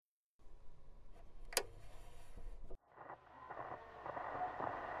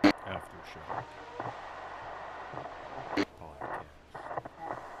Aftershock podcast.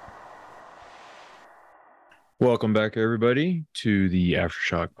 Welcome back, everybody, to the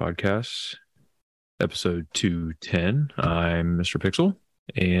Aftershock podcast, episode 210. I'm Mr. Pixel,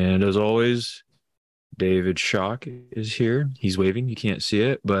 and as always, David Shock is here. He's waving. You can't see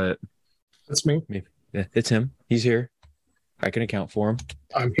it, but that's me. Yeah, it's him. He's here. I can account for him.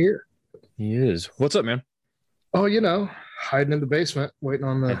 I'm here. He is. What's up, man? Oh, hiding in the basement, waiting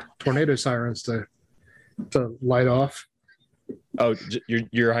on the tornado sirens to light off. Oh,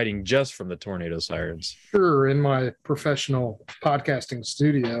 you're hiding just from the tornado sirens. Sure, in my professional podcasting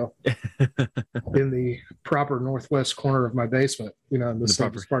studio in the proper northwest corner of my basement, in the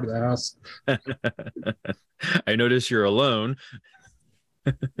safest part of the house. I notice you're alone.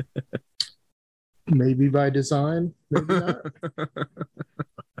 Maybe by design, maybe not.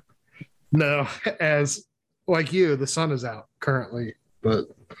 No, as like you, the sun is out currently, but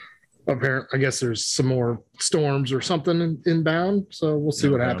apparently, I guess there's some more storms or something inbound, so we'll see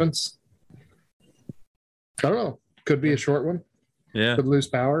what happens. I don't know. Could be a short one. Yeah. Could lose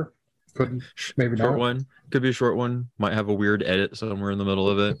power. Could maybe short not. One. Could be a short one. Might have a weird edit somewhere in the middle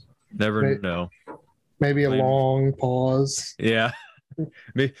of it. Never know. Maybe a long pause. Yeah.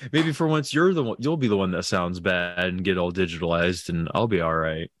 Maybe for once you'll be the one that sounds bad and get all digitalized, and I'll be all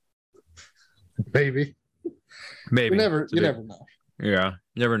right. Maybe. You never know. Yeah,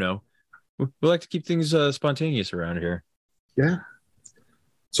 never know. We like to keep things spontaneous around here. Yeah.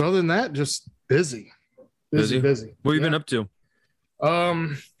 So other than that, just busy. What have you been up to?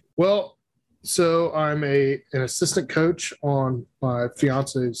 Well, so I'm an assistant coach on my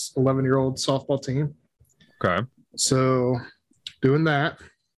fiance's 11-year-old softball team. Okay. So doing that,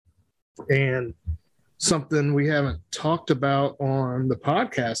 and something we haven't talked about on the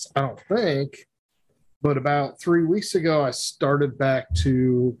podcast, I don't think, but about 3 weeks ago, I started back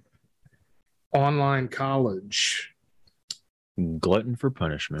to online college. Glutton for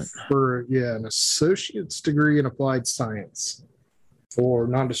punishment. For an associate's degree in applied science for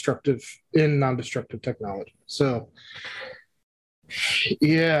non-destructive technology. So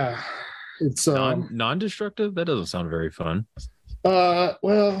yeah, it's non-destructive. That doesn't sound very fun.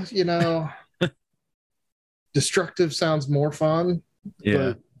 Well, destructive sounds more fun. Yeah,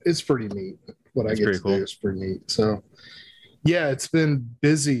 but it's pretty neat. What I get to do is pretty neat. So yeah, it's been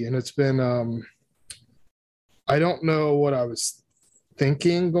busy, and it's been I don't know what I was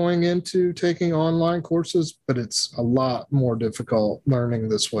thinking going into taking online courses, but it's a lot more difficult learning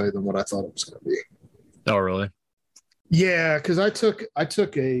this way than what I thought it was going to be. Oh, really? Yeah, because I took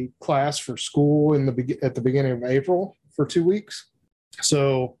a class for school at the beginning of April for 2 weeks.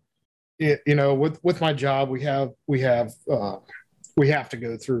 So, with my job, we have to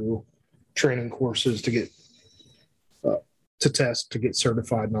go through training courses to get to test, to get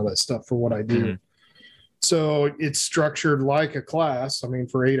certified and all that stuff for what I do. Mm-hmm. So it's structured like a class. I mean,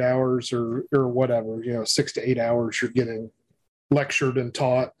 for 8 hours or whatever, 6 to 8 hours, you're getting lectured and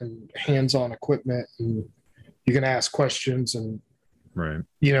taught and hands-on equipment, and you can ask questions. And, right.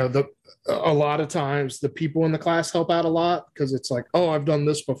 A lot of times the people in the class help out a lot because it's like, oh, I've done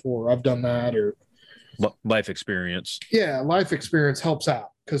this before. I've done that. Or life experience. Yeah. Life experience helps out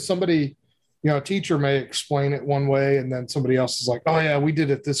because somebody, a teacher may explain it one way, and then somebody else is like, oh yeah, we did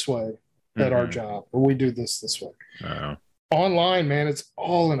it this way at our job, or we do this way. Oh. Online, man, it's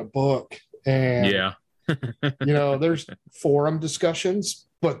all in a book. And yeah. There's forum discussions,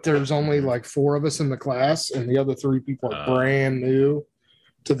 but there's only like 4 of us in the class, and the other 3 people are brand new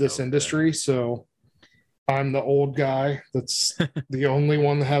to this industry. So I'm the old guy that's the only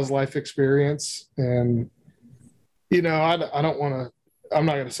one that has life experience. And I'm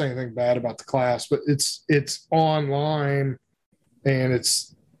not going to say anything bad about the class, but it's online, and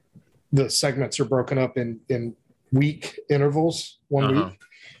the segments are broken up in week intervals, 1 week.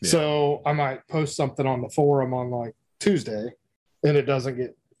 Yeah. So I might post something on the forum on like Tuesday, and it doesn't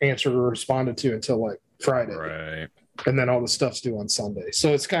get answered or responded to until like Friday. Right. And then all the stuff's due on Sunday.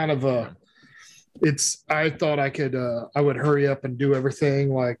 So it's kind of I thought I would hurry up and do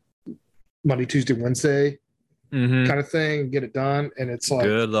everything like Monday, Tuesday, Wednesday kind of thing, get it done. And it's like,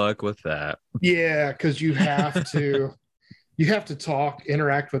 good luck with that. Yeah. Cause you have to,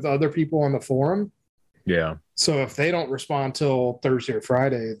 interact with other people on the forum. Yeah. So if they don't respond till Thursday or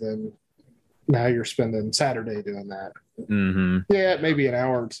Friday, then now you're spending Saturday doing that. Mm-hmm. Yeah, maybe an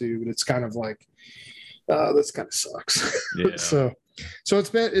hour or 2, but it's kind of like, this kind of sucks. Yeah. So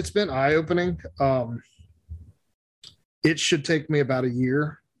it's been eye-opening. It should take me about a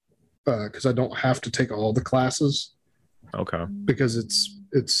year because I don't have to take all the classes. Okay. Because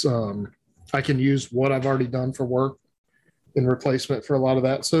it's I can use what I've already done for work in replacement for a lot of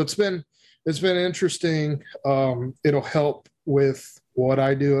that. So it's been it's been interesting. It'll help with what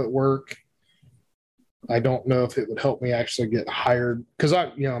I do at work. I don't know if it would help me actually get hired because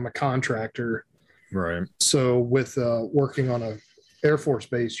I'm a contractor. Right. So with working on a Air Force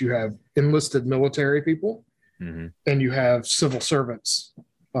base, you have enlisted military people and you have civil servants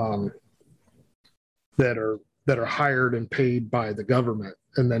that are hired and paid by the government,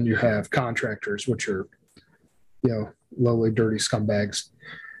 and then you have contractors, which are lowly, dirty scumbags.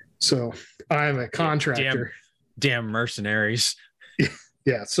 So I'm a contractor. Damn mercenaries.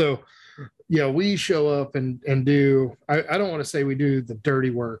 Yeah. So we show up and do. I don't want to say we do the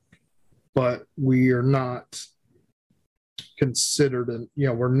dirty work, but we are not considered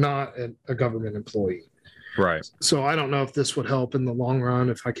we're not a government employee. Right. So I don't know if this would help in the long run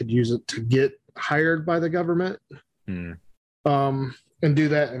if I could use it to get hired by the government, and do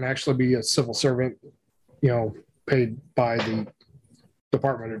that and actually be a civil servant, paid by the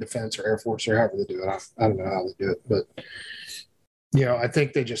Department of Defense or Air Force or however they do it. I don't know how they do it, but I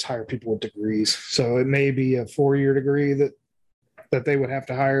think they just hire people with degrees. So it may be a 4-year degree that they would have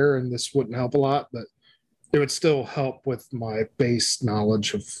to hire, and this wouldn't help a lot, but it would still help with my base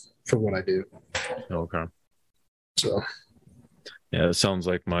knowledge for what I do. Okay. So yeah, it sounds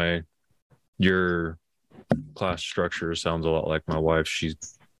like your class structure sounds a lot like my wife.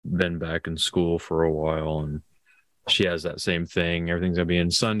 She's been back in school for a while, and she has that same thing. Everything's gonna be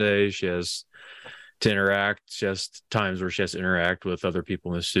in Sunday. She has to interact. She has times where she has to interact with other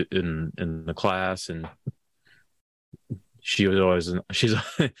people in the class, and she's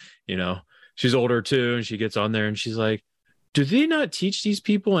she's older too, and she gets on there and she's like, do they not teach these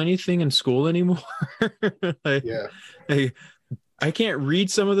people anything in school anymore? Yeah. I can't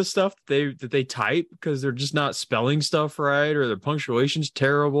read some of the stuff that they type because they're just not spelling stuff right, or their punctuation's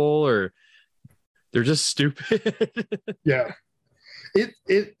terrible, or they're just stupid. Yeah. It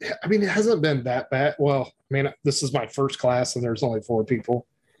hasn't been that bad. Well, this is my first class and there's only 4 people.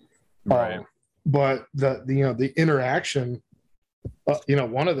 Right. But the interaction,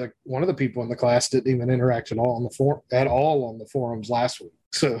 one of the people in the class didn't even interact at all on the forums last week.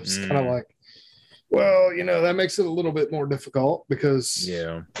 So it's kind of like, well, that makes it a little bit more difficult because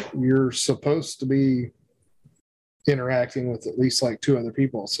you're supposed to be interacting with at least like 2 other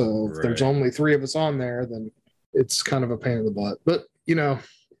people. So if there's only 3 of us on there, then it's kind of a pain in the butt. But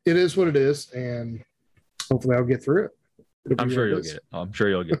it is what it is, and hopefully I'll get through it. I'm sure you'll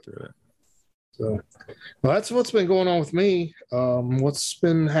get through it. So, well, that's what's been going on with me. What's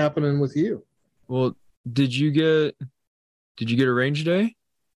been happening with you? Well, did you get a range day?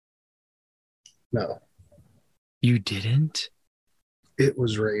 No. You didn't? It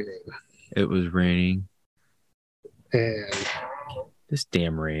was raining. It was raining. And this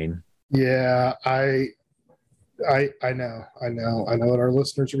damn rain. Yeah, I know what our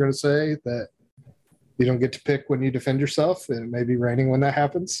listeners are going to say, that you don't get to pick when you defend yourself, and it may be raining when that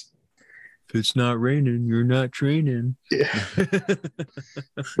happens. If it's not raining, you're not training. Yeah.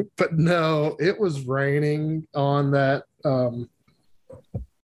 But no, it was raining on that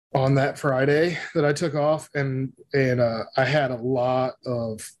Friday that I took off, and I had a lot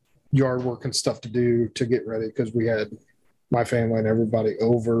of yard work and stuff to do to get ready because we had my family and everybody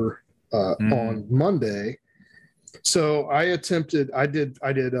over on Monday. So I did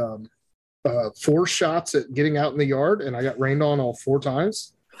 4 shots at getting out in the yard, and I got rained on all 4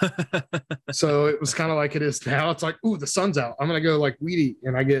 times. So it was kind of like it is now. It's like, ooh, the sun's out. I'm going to go like weed eat.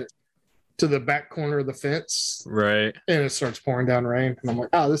 And I get to the back corner of the fence. Right. And it starts pouring down rain. And I'm like,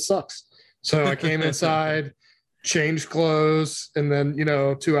 oh, this sucks. So I came inside, changed clothes. And then,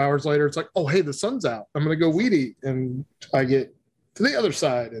 2 hours later, it's like, oh, hey, the sun's out. I'm going to go weed eat. And I get to the other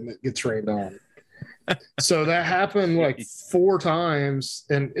side and it gets rained on. So that happened like 4 times.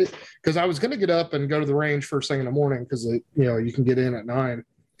 And because I was going to get up and go to the range first thing in the morning because, you can get in at 9.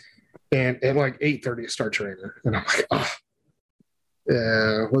 And at like 8:30, it starts raining. And I'm like, oh,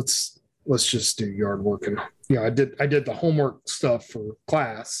 yeah, let's just do yard work. And, I did the homework stuff for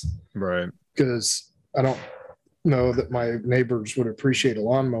class. Right. Because I don't know that my neighbors would appreciate a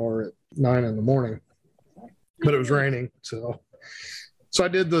lawnmower at 9 a.m, but it was raining. So I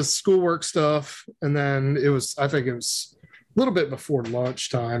did the schoolwork stuff. And then I think it was a little bit before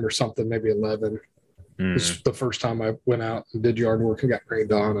lunchtime or something, maybe 11. It was the first time I went out and did yard work and got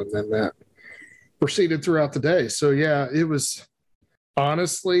rained on, and then that proceeded throughout the day. So yeah, I was kind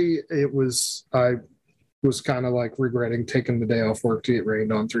of like regretting taking the day off work to get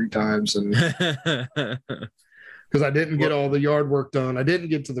rained on 3 times, and because I didn't get all the yard work done. I didn't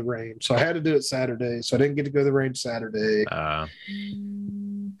get to the range, so I had to do it Saturday. So I didn't get to go to the range Saturday.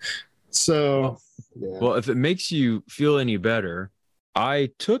 So, yeah. Well, if it makes you feel any better,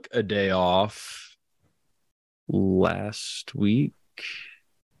 I took a day off last week.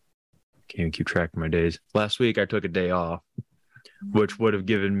 Can't even keep track of my days. Last week I took a day off, which would have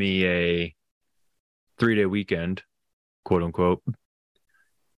given me a 3-day weekend, quote unquote.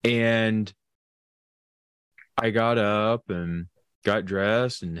 And I got up and got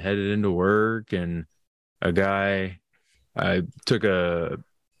dressed and headed into work, and I took a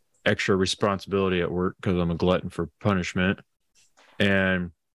extra responsibility at work because I'm a glutton for punishment.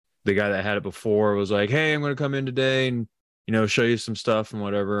 And the guy that had it before was like, "Hey, I'm going to come in today and, show you some stuff and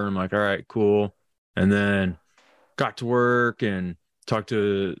whatever." And I'm like, "All right, cool." And then got to work and talked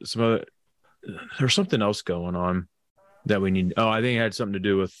to some other, there's something else going on that we need. Oh, I think it had something to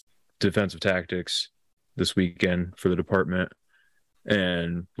do with defensive tactics this weekend for the department.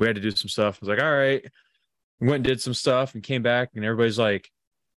 And we had to do some stuff. I was like, all right. Went and did some stuff and came back, and everybody's like,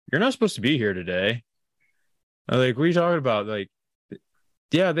 "You're not supposed to be here today." I was like, "What are you talking about?" Like,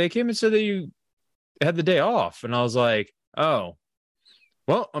 "Yeah, they came and said that you had the day off." And I was like, "Oh,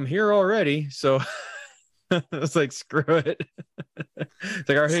 well, I'm here already." So I was like, screw it. It's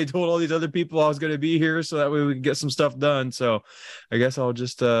like I already told all these other people I was going to be here so that way we can get some stuff done. So I guess I'll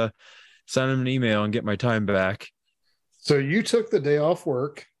just send them an email and get my time back. So you took the day off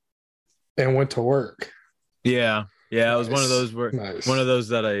work and went to work. Yeah. Yeah. It was one of those one of those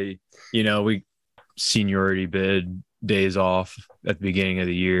that we seniority bid days off at the beginning of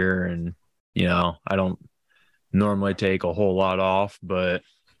the year. And, I don't normally take a whole lot off, but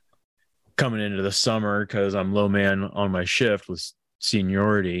coming into the summer, because I'm low man on my shift with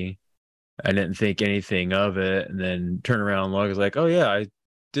seniority, I didn't think anything of it. And then turn around and look, I was like, oh yeah, I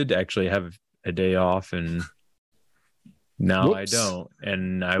did actually have a day off, and now Whoops. I don't,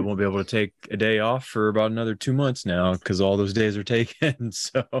 and I won't be able to take a day off for about another 2 months now because all those days are taken.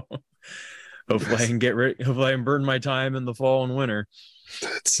 So hopefully I can hopefully I can burn my time in the fall and winter.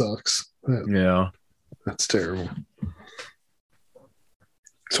 That sucks. Yeah, that's terrible.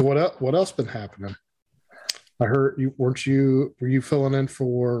 So what else been happening? I heard were you filling in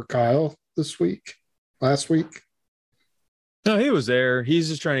for Kyle last week? No, he was there.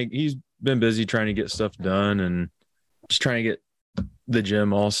 He's been busy trying to get stuff done and just trying to get the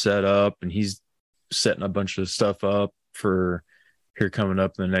gym all set up, and he's setting a bunch of stuff up for here coming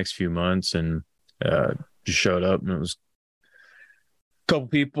up in the next few months. And just showed up, and it was a couple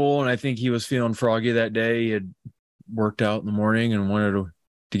people, and I think he was feeling froggy that day. He had worked out in the morning and wanted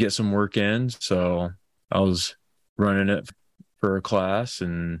to get some work in, so I was running it for a class.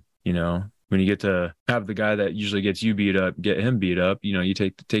 And when you get to have the guy that usually gets you beat up get him beat up, you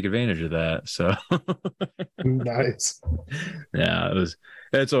take advantage of that. So nice. Yeah,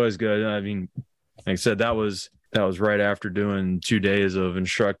 it's always good. I mean, like I said, that was right after doing 2 days of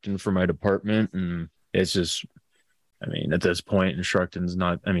instructing for my department. And it's just, I mean, at this point, instructing's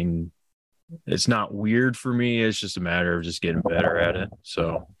not, I mean, it's not weird for me. It's just a matter of just getting better at it.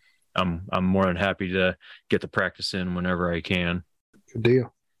 So I'm more than happy to get the practice in whenever I can. Good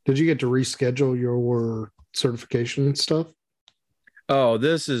deal. Did you get to reschedule your certification and stuff? Oh,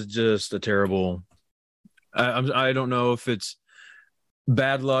 this is just a terrible. I don't know if it's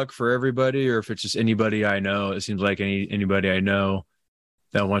bad luck for everybody or if it's just anybody I know. It seems like anybody I know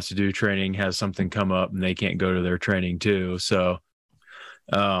that wants to do training has something come up and they can't go to their training too. So,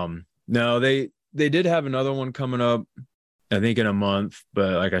 no, they did have another one coming up, I think in a month,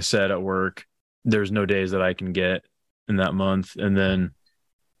 but like I said, at work, there's no days that I can get in that month. And then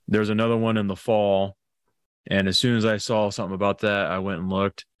there's another one in the fall. And as soon as I saw something about that, I went and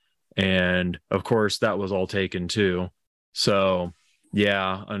looked. And of course, that was all taken too. So,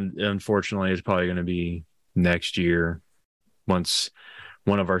 yeah, unfortunately, it's probably going to be next year. Once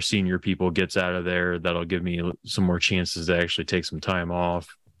one of our senior people gets out of there, that'll give me some more chances to actually take some time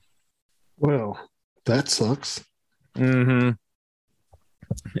off. Well, that sucks. Mm-hmm.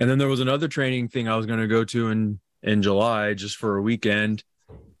 And then there was another training thing I was going to go to in July just for a weekend.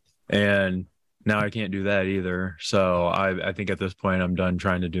 And now I can't do that either. So I think at this point I'm done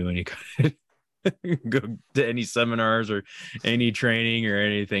trying to do any kind of go to any seminars or any training or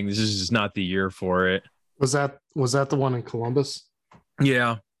anything. This is just not the year for it. Was that the one in Columbus?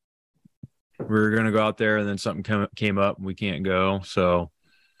 Yeah. We were going to go out there and then something came up and we can't go. So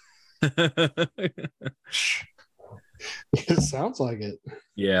it sounds like it.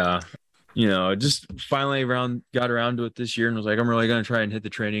 Yeah. Just finally got around to it this year and was like, I'm really going to try and hit the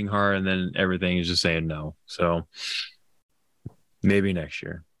training hard. And then everything is just saying no. So maybe next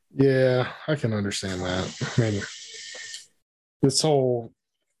year. Yeah, I can understand that. I mean, this whole,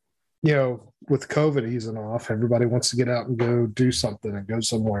 with COVID easing off, everybody wants to get out and go do something and go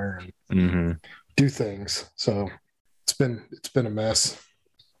somewhere and do things. So It's been a mess.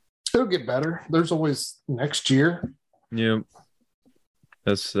 It'll get better. There's always next year. Yeah.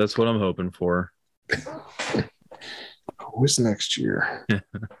 That's what I'm hoping for. Always next year.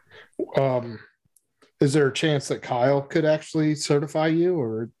 Is there a chance that Kyle could actually certify you,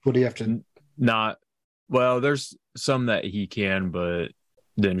 or would he have to? Not well, there's some that he can, but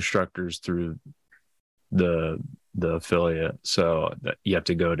the instructors through the affiliate, so that you have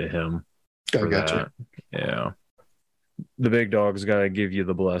to go to him for that. Yeah. The big dog's got to give you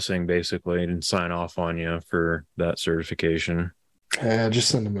the blessing basically and sign off on you for that certification. Yeah, just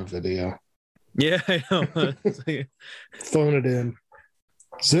send him a video. Yeah, I know. Phone it in.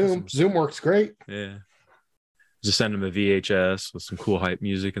 Zoom works great. Yeah. Just send him a VHS with some cool hype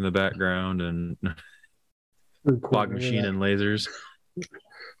music in the background and fog machine and lasers.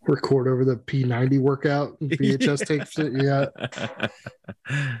 Record over the P90 workout and VHS tapes it. Yeah.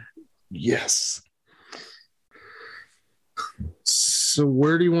 Yes. So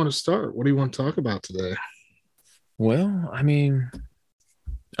where do you want to start? What do you want to talk about today? Well, I mean,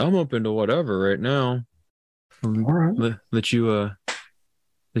 I'm open to whatever right now. All right. Let you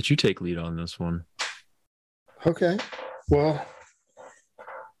take lead on this one. Okay. Well,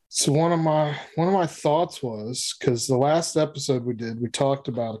 so one of my thoughts was, because the last episode we talked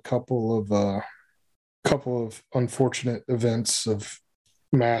about a couple of unfortunate events of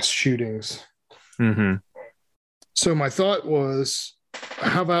mass shootings. Mm-hmm. So my thought was,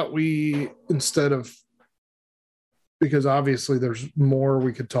 how about we, instead of, because obviously there's more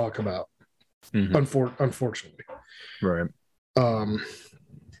we could talk about, unfortunately. Right.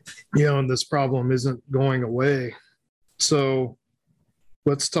 And this problem isn't going away. So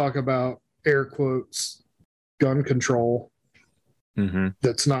let's talk about, air quotes, gun control. Mm-hmm.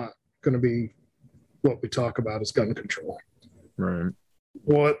 That's not going to be what we talk about as gun control. Right.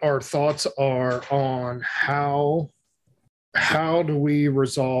 What our thoughts are on how do we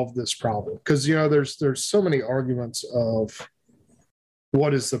resolve this problem? Because there's so many arguments of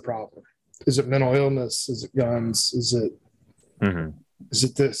what is the problem? Is it mental illness? Is it guns? Is it is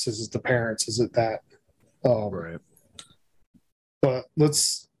it this? Is it the parents? Is it that? Right. But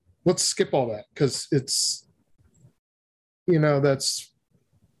let's skip all that, because it's that's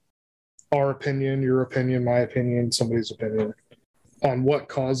our opinion, your opinion, my opinion, somebody's opinion on what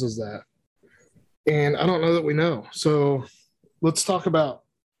causes that. And I don't know that we know. So let's talk about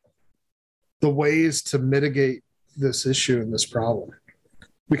the ways to mitigate this issue and this problem.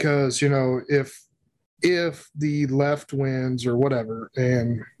 Because, if the left wins or whatever,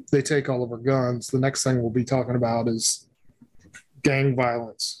 and they take all of our guns, the next thing we'll be talking about is gang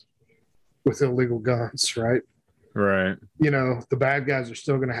violence with illegal guns, right? Right. The bad guys are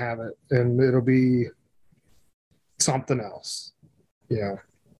still going to have it, and it'll be something else.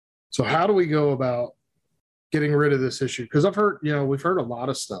 So how do we go about getting rid of this issue? Because I've heard, we've heard a lot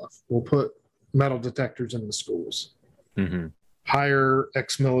of stuff. We'll put metal detectors in the schools, hire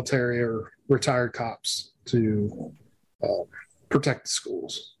ex-military or retired cops to protect the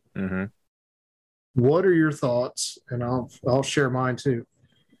schools. What are your thoughts? And I'll share mine too,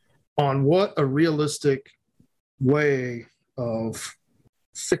 on what a realistic way of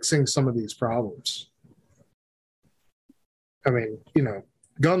fixing some of these problems. I mean,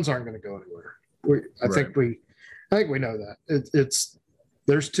 guns aren't going to go anywhere. I think we know that. It's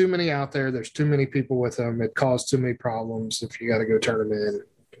there's too many out there. There's too many people with them. It caused too many problems if you got to go turn them in.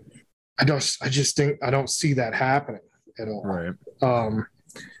 I just think I don't see that happening at all. Right.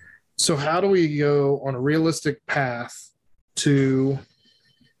 So how do we go on a realistic path to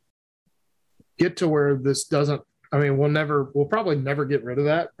get to where this doesn't? I mean, we'll probably never get rid of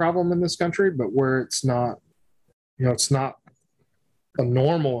that problem in this country, but where it's not, it's not a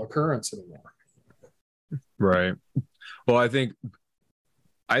normal occurrence anymore. Right. Well, I think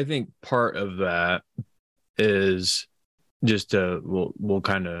part of that is just we'll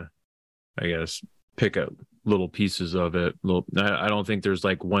kind of, I guess, pick up little pieces of it. I don't think there's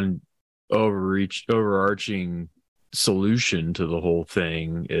like one overarching solution to the whole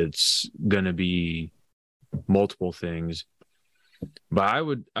thing. It's going to be multiple things. But I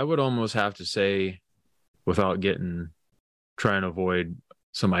would almost have to say, without trying to avoid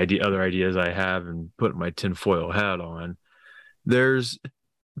some other ideas I have and put my tinfoil hat on,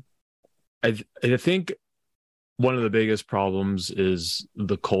 I think one of the biggest problems is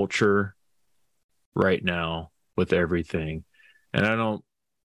the culture right now with everything. And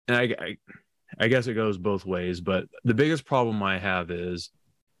I guess it goes both ways, but the biggest problem I have is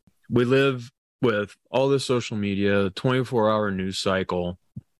we live with all this social media, 24-hour news cycle,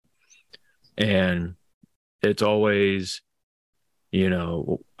 and it's always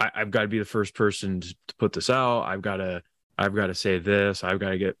I've got to be the first person to put this out. I've got to say this. I've got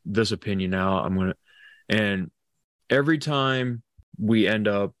to get this opinion out. And every time we end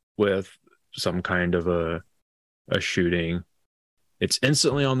up with some kind of a shooting, it's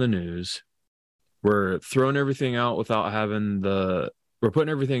instantly on the news. We're throwing everything out without having we're putting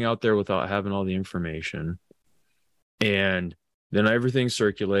everything out there without having all the information. And then everything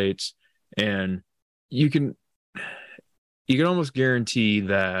circulates, and you can almost guarantee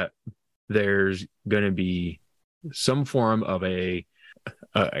that there's going to be some form of I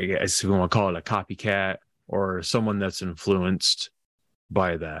guess we want to call it a copycat, or someone that's influenced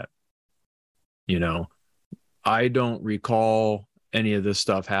by that. I don't recall any of this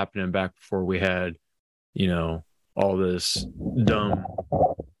stuff happening back before we had, all these dumb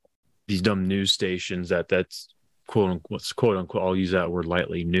news stations that's quote unquote, I'll use that word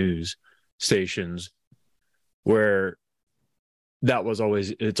lightly, news stations, where it's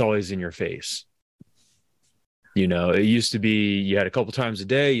always in your face. It used to be you had a couple times a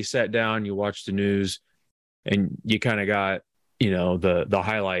day, you sat down, you watched the news, and you kind of got, the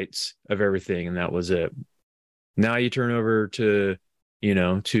highlights of everything, and that was it. Now you turn over to,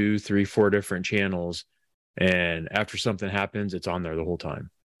 2, 3, 4 different channels, and after something happens, it's on there the whole time.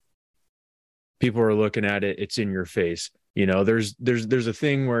 People are looking at it, it's in your face. There's a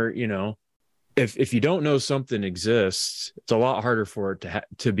thing where, if you don't know something exists, it's a lot harder for it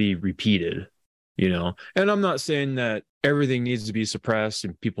to be repeated, and I'm not saying that everything needs to be suppressed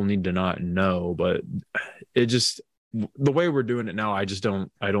and people need to not know, but it just, the way we're doing it now, I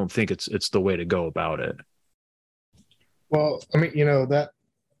don't think it's the way to go about it. Well, I mean, that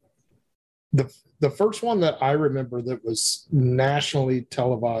the first one that I remember that was nationally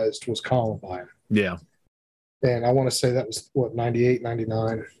televised was Columbine. Yeah. And I want to say that was 98,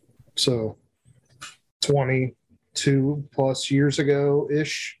 99. So 22 plus years ago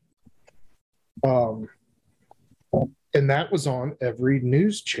ish. And that was on every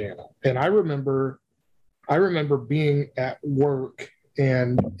news channel. And I remember being at work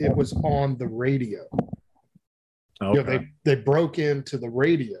and it was on the radio. Okay. They broke into the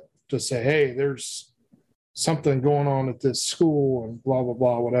radio to say, hey, there's something going on at this school and blah, blah,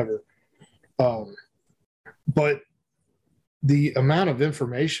 blah, whatever. But the amount of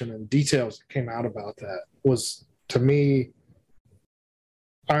information and details that came out about that was, to me,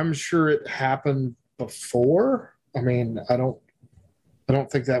 I'm sure it happened before. I mean, I don't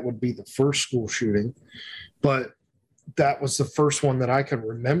think that would be the first school shooting, but that was the first one that I can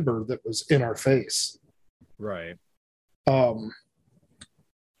remember that was in our face. Right.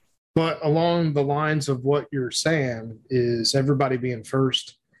 But along the lines of what you're saying is everybody being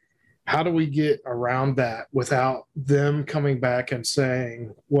first. How do we get around that without them coming back and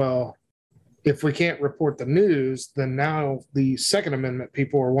saying, well, if we can't report the news, then now the Second Amendment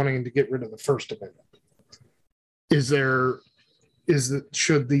people are wanting to get rid of the First Amendment.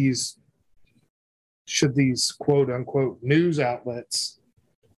 Should these quote unquote news outlets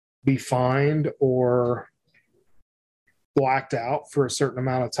be fined or blacked out for a certain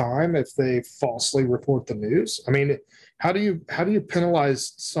amount of time if they falsely report the news? I mean, how do you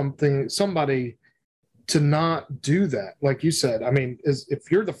penalize somebody to not do that? Like you said, I mean, if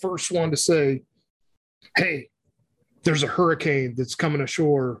you're the first one to say, hey, there's a hurricane that's coming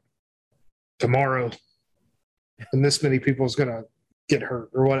ashore tomorrow and this many people is going to get hurt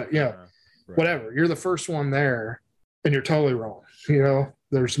or what, right. Whatever. You're the first one there and you're totally wrong.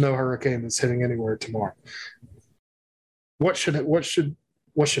 There's no hurricane that's hitting anywhere tomorrow. What should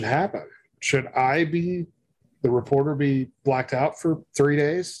happen? Should the reporter be blacked out for 3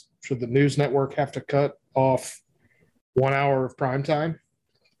 days? Should the news network have to cut off 1 hour of prime time?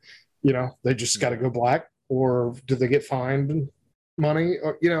 They just got to go black, or do they get fined money?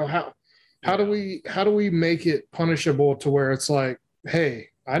 Or, how do we make it punishable to where it's like, hey,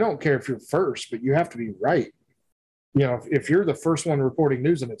 I don't care if you're first, but you have to be right. If you're the first one reporting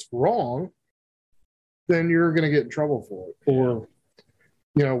news and it's wrong, then you're going to get in trouble for it. Or,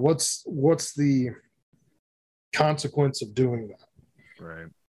 what's the consequence of doing that? Right.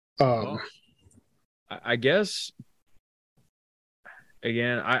 Well, I guess,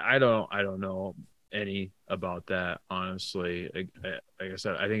 again, I don't know any about that, honestly. Like I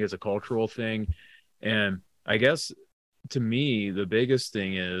said, I think it's a cultural thing. And I guess, to me, the biggest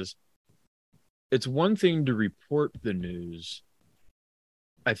thing is, it's one thing to report the news.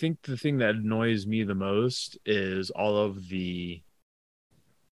 I think the thing that annoys me the most is all of the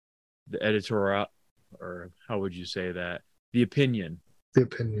editorial, or how would you say that? The opinion. The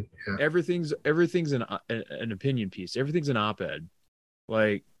opinion, yeah. Everything's an opinion piece. Everything's an op-ed.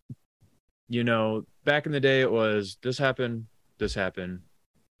 Like, back in the day, it was this happened, this happened,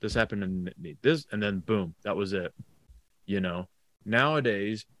 and this, and then boom, that was it.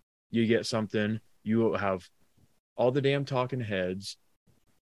 Nowadays you get something, you have all the damn talking heads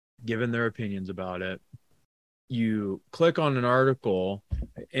giving their opinions about it. You click on an article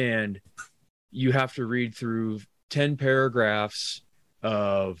and you have to read through 10 paragraphs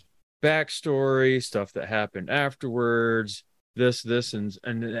of backstory, stuff that happened afterwards, this,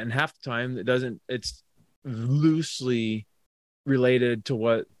 and half the time it's loosely related to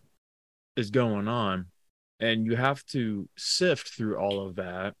what is going on. And you have to sift through all of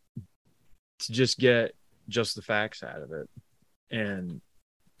that to just get just the facts out of it. And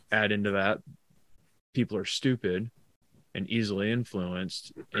add into that, people are stupid and easily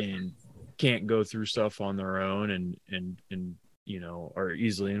influenced and can't go through stuff on their own, and are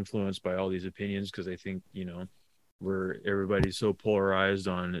easily influenced by all these opinions because they think, where everybody's so polarized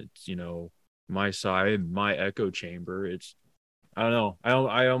on it's, my side, my echo chamber. It's, I don't know.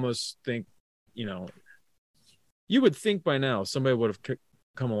 I almost think, you would think by now somebody would have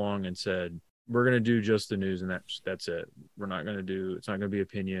come along and said, we're going to do just the news, and that's it. We're not going to do, it's not going to be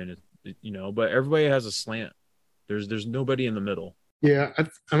opinion, but everybody has a slant. There's nobody in the middle. Yeah. I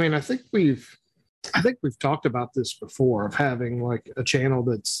think we've talked about this before, of having like a channel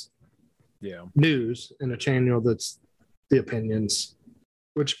that's news and a channel that's the opinions,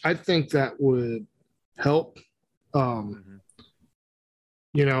 which I think that would help. I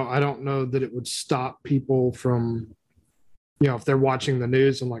don't know that it would stop people from, if they're watching the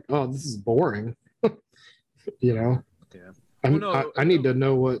news and like, oh, this is boring. Yeah. I need to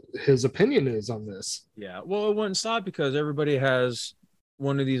know what his opinion is on this. Yeah. Well, it wouldn't stop because everybody has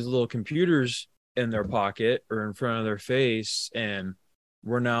one of these little computers in their pocket or in front of their face. And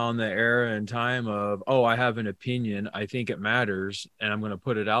we're now in the era and time of, oh, I have an opinion. I think it matters. And I'm going to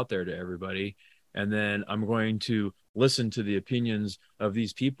put it out there to everybody. And then I'm going to listen to the opinions of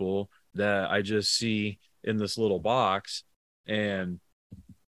these people that I just see in this little box. And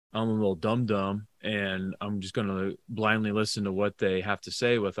I'm a little dumb, and I'm just going to blindly listen to what they have to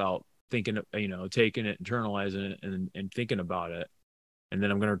say without thinking, taking it, internalizing it, and thinking about it. And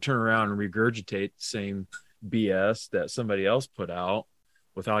then I'm going to turn around and regurgitate the same BS that somebody else put out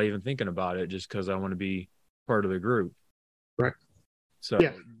without even thinking about it, just because I want to be part of the group. Right. So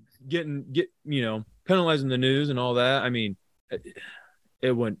penalizing the news and all that. I mean,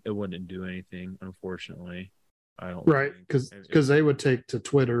 it wouldn't do anything, unfortunately. I don't. Right. Because they would take to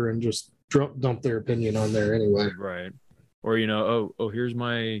Twitter and just dump their opinion on there anyway. Right. Or, here's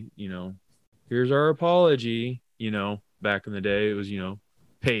my, here's our apology. Back in the day, it was,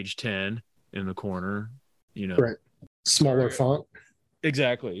 page 10 in the corner, Right. Smaller font.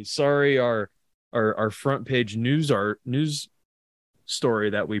 Exactly. Sorry, our front page news story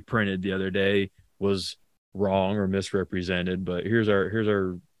that we printed the other day was wrong or misrepresented, but here's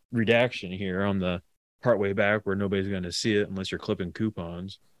our redaction here on the partway back where nobody's going to see it unless you're clipping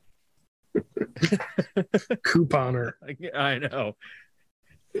coupons. Couponer. I know.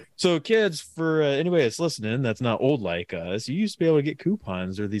 So kids, for anybody that's listening that's not old like us, you used to be able to get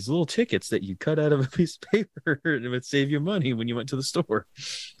coupons or these little tickets that you cut out of a piece of paper and it would save you money when you went to the store.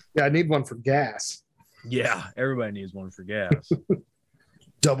 Yeah, I need one for gas. Yeah, everybody needs one for gas.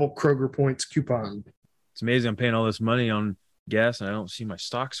 Double Kroger points coupon. It's amazing I'm paying all this money on gas and I don't see my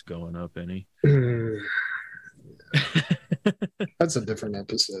stocks going up any. That's a different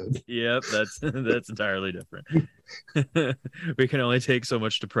episode. Yep, that's entirely different. We can only take so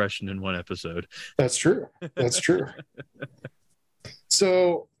much depression in one episode. That's true.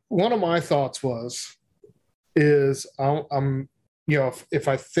 So one of my thoughts is I'm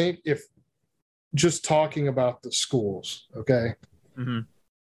if just talking about the schools, okay. Mm-hmm.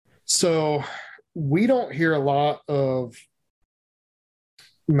 So we don't hear a lot of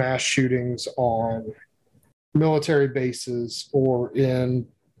mass shootings on military bases or in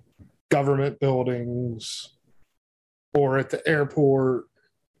government buildings or at the airport.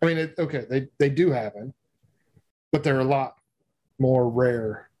 I mean, they do happen, but they're a lot more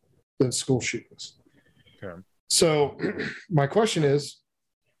rare than school shootings. Okay. So my question is,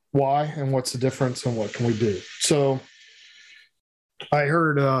 why and what's the difference and what can we do? So I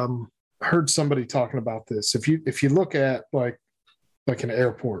heard somebody talking about this. If you look at like an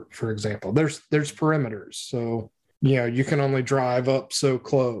airport, for example, there's perimeters. So, you can only drive up so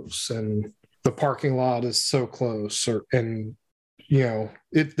close and the parking lot is so close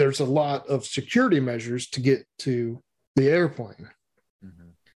there's a lot of security measures to get to the airplane. Mm-hmm.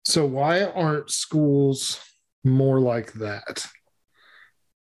 So why aren't schools more like that?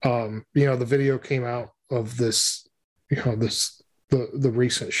 The video came out of this, the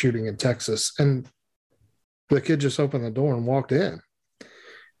recent shooting in Texas, and The kid just opened the door and walked in.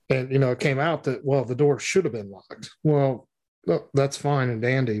 And, it came out that, well, the door should have been locked. Well, that's fine and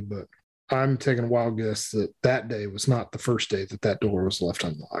dandy, but I'm taking a wild guess that that day was not the first day that that door was left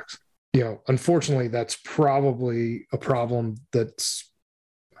unlocked. Unfortunately, that's probably a problem that's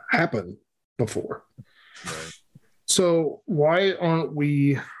happened before. Right. So why aren't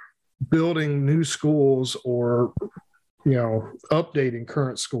we building new schools or, updating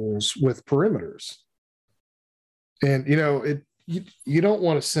current schools with perimeters? And, you don't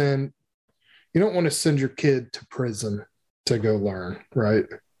want to send your kid to prison to go learn, right?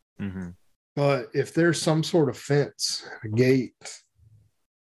 Mm-hmm. But if there's some sort of fence, a gate,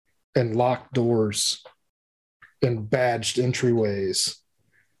 and locked doors and badged entryways,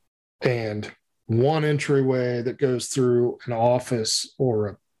 and one entryway that goes through an office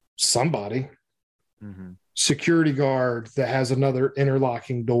or somebody, Mm-hmm. security guard that has another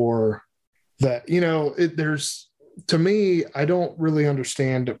interlocking door, that, there's, to me, I don't really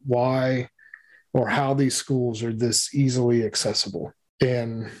understand why or how these schools are this easily accessible.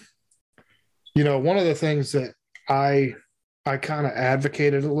 And, one of the things that I kind of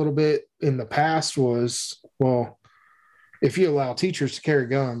advocated a little bit in the past was, well, if you allow teachers to carry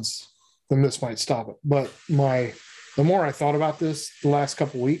guns, then this might stop it. But the more I thought about this the last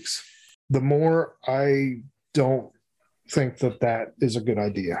couple of weeks, the more I don't think that is a good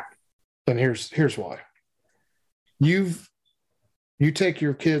idea. And here's why. You take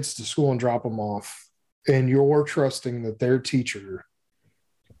your kids to school and drop them off, and you're trusting that their teacher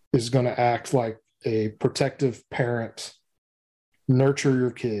is going to act like a protective parent, nurture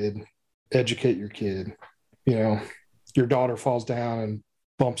your kid, educate your kid. Your daughter falls down and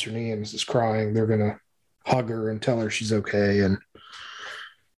bumps her knee and is crying. They're going to hug her and tell her she's okay. And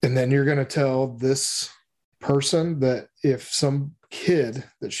then you're going to tell this person that if some kid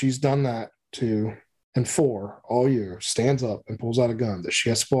that she's done that to and for all year stands up and pulls out a gun, that she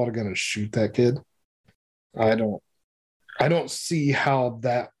has to pull out a gun and shoot that kid. I don't see how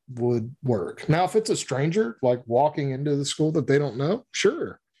that would work. Now, if it's a stranger like walking into the school that they don't know,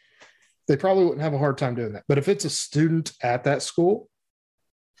 sure, they probably wouldn't have a hard time doing that. But if it's a student at that school,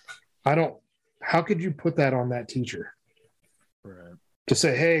 how could you put that on that teacher? Right. To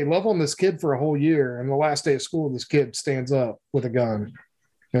say, hey, love on this kid for a whole year, and the last day of school, this kid stands up with a gun.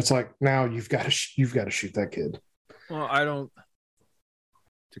 And it's like, now you've got to shoot that kid. Well, I don't,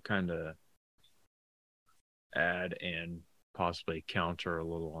 to kind of add and possibly counter a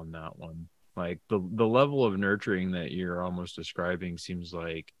little on that one. Like the level of nurturing that you're almost describing seems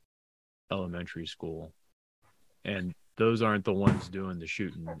like elementary school, and those aren't the ones doing the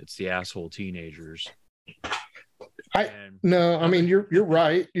shooting. It's the asshole teenagers. I mean, you're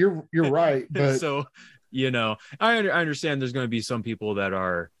right. You're right. But so, I understand there's going to be some people that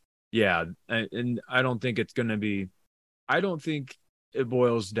are, and I don't think it's going to be, I don't think it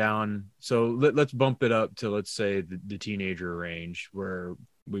boils down. So let's bump it up to, let's say, the teenager range, where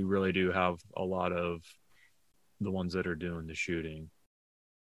we really do have a lot of the ones that are doing the shooting.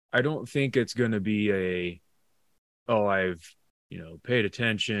 I don't think it's going to be I've paid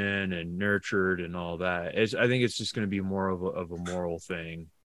attention and nurtured and all that. I think it's just going to be more of a moral thing,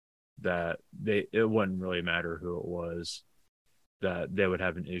 that it wouldn't really matter who it was, that they would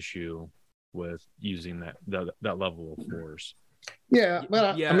have an issue with using that level of force. Yeah, but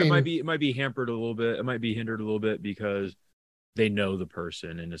I mean, it might be hampered a little bit. It might be hindered a little bit because they know the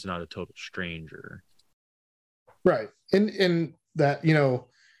person and it's not a total stranger. Right. And that,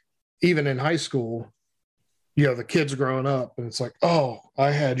 even in high school, the kids growing up and it's like, oh,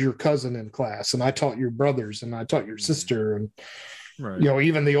 I had your cousin in class and I taught your brothers and I taught your sister. And, right.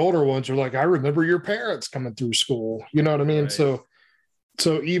 Even the older ones are like, I remember your parents coming through school. You know what I mean? Right.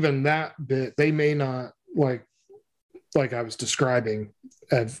 So even that bit, they may not like I was describing,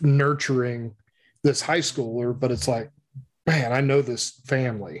 of nurturing this high schooler, but it's like, man, I know this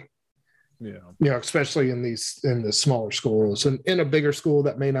family. Yeah. Especially in the smaller schools, and in a bigger school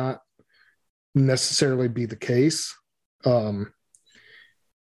that may not necessarily be the case. But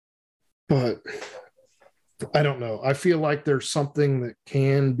I don't know. I feel like there's something that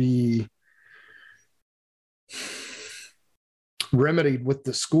can be remedied with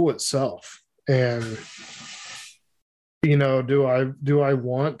the school itself. And do I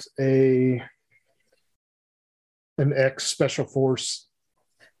want an ex Special Force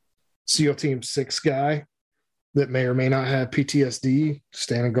SEAL Team 6 guy that may or may not have PTSD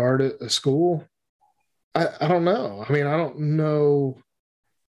standing guard at a school? I don't know. I mean, I don't know.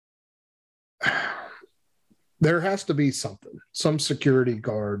 There has to be some security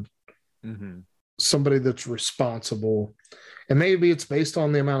guard, Mm-hmm. somebody that's responsible. And maybe it's based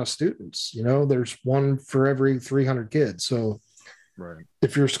on the amount of students. There's one for every 300 kids. So Right.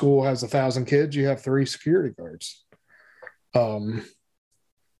 if your school has 1,000 kids, you have 3 security guards. And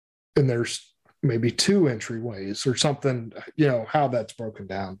there's maybe 2 entryways or something, how that's broken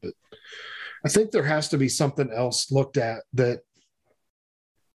down. But I think there has to be something else looked at that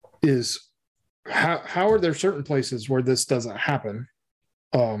is how are there certain places where this doesn't happen?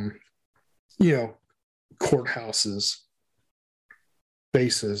 Courthouses,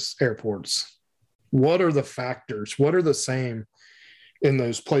 bases, airports. What are the factors? What are the same in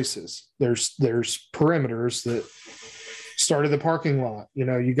those places? There's perimeters that start at the parking lot.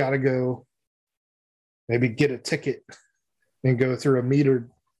 You got to go maybe get a ticket and go through a metered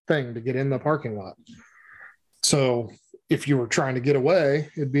thing to get in the parking lot. So if you were trying to get away,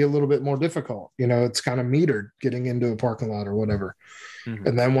 it'd be a little bit more difficult. It's kind of metered getting into a parking lot or whatever. Mm-hmm.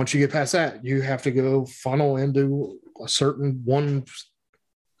 And then once you get past that, you have to go funnel into a certain one,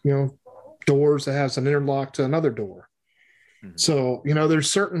 doors that has an interlock to another door. Mm-hmm. So,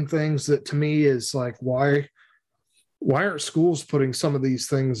 there's certain things that to me is like, why aren't schools putting some of these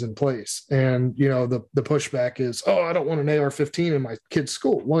things in place? And, the pushback is, oh, I don't want an AR-15 in my kid's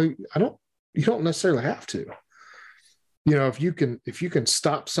school. Well, you don't necessarily have to. If you can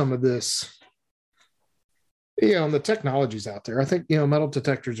stop some of this, and the technology's out there. I think, metal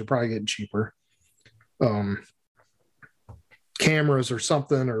detectors are probably getting cheaper. Cameras or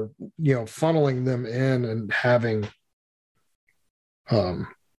something, or, funneling them in and having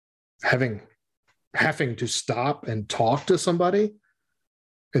to stop and talk to somebody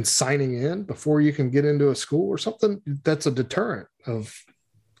and signing in before you can get into a school or something. That's a deterrent of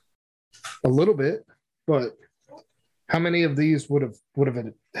a little bit, but how many of these would have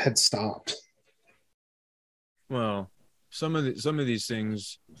had stopped? Well, some of these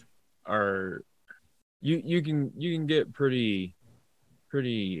things are you can get pretty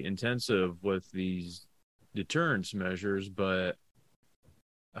intensive with these deterrence measures, but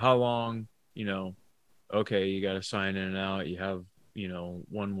how long, okay, you got to sign in and out, you have,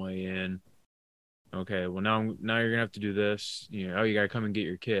 one way in. Okay, well now you're going to have to do this, oh, you got to come and get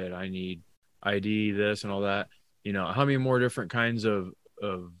your kid. I need ID, this and all that. How many more different kinds of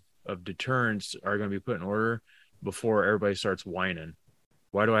deterrents are going to be put in order before everybody starts whining?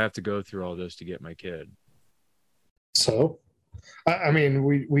 Why do I have to go through all this to get my kid? So, I mean,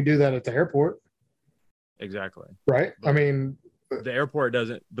 we do that at the airport. Exactly. Right. But I mean, the airport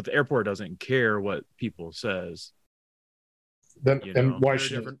doesn't care what people says. Then, and why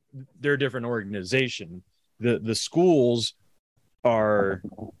should they're a different organization. The schools are,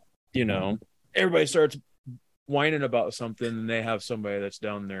 everybody starts whining about something and they have somebody that's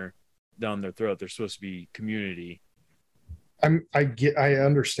down their throat. They're supposed to be community. I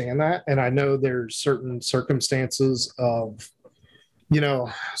understand that, and I know there's certain circumstances of,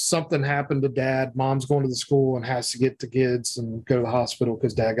 something happened to dad, mom's going to the school and has to get the kids and go to the hospital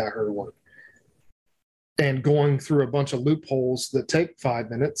because dad got hurt at work, and going through a bunch of loopholes that take 5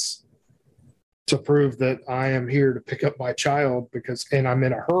 minutes to prove that I am here to pick up my child and I'm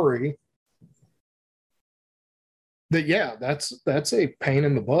in a hurry. That, yeah, that's a pain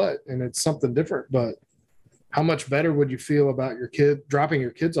in the butt, and it's something different. But how much better would you feel about your kid dropping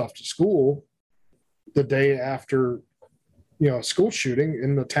your kids off to school the day after, a school shooting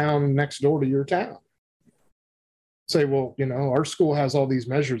in the town next door to your town? Say, well, our school has all these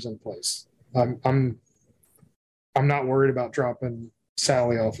measures in place. I'm not worried about dropping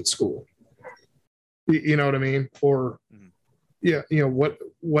Sally off at school. You know what I mean? Or, yeah,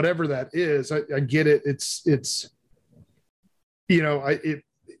 whatever that is, I get it. It's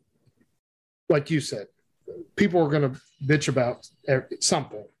like you said, people are going to bitch about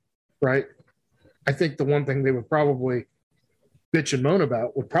something, right? I think the one thing they would probably bitch and moan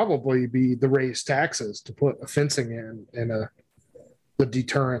about would probably be the raised taxes to put a fencing in and the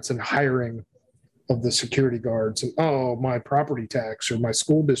deterrence and hiring of the security guards. And, oh, my property tax or my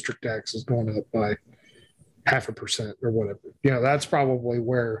school district tax is going up by 0.5% or whatever. That's probably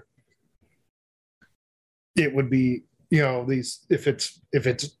where it would be, if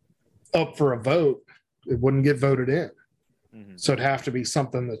it's up for a vote, it wouldn't get voted in. Mm-hmm. So it'd have to be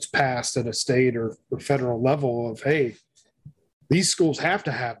something that's passed at a state or federal level of, hey, these schools have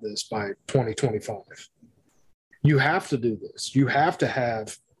to have this by 2025. You have to do this. You have to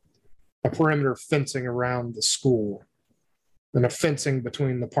have a perimeter fencing around the school and a fencing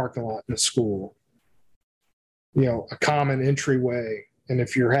between the parking lot and the school. A common entryway. And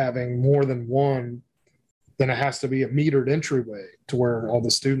if you're having more than one, then it has to be a metered entryway to where all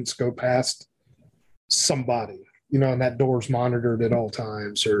the students go past somebody, and that door's monitored at all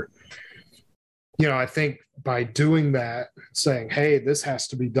times, or, I think by doing that, saying, hey, this has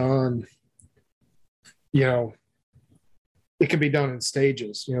to be done, it can be done in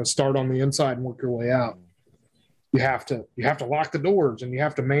stages. Start on the inside and work your way out. You have to lock the doors, and you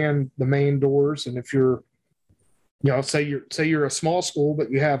have to man the main doors. And if you're, say you're a small school,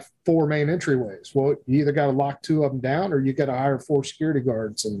 but you have 4 main entryways. Well, you either got to lock 2 of them down, or you got to hire 4 security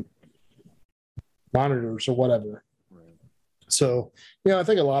guards and monitors or whatever. Right. So, I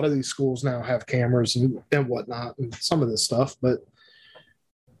think a lot of these schools now have cameras and whatnot, and some of this stuff, but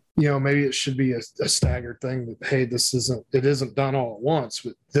maybe it should be a staggered thing that, hey, it isn't done all at once,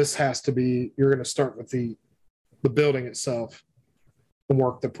 but this has to be, you're going to start with the building itself and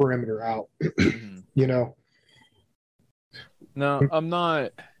work the perimeter out. No, I'm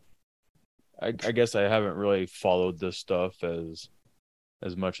not. I guess I haven't really followed this stuff as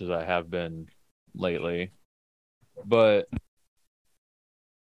much as I have been lately, but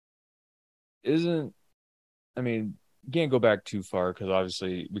you can't go back too far, because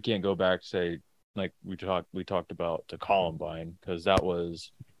obviously we can't go back, say, like we talked about, to Columbine, because that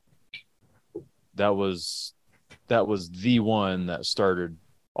was the one that started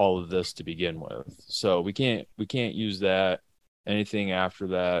all of this to begin with. So we can't use that. Anything after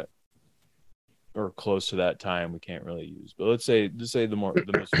that or close to that time, we can't really use. But let's say the most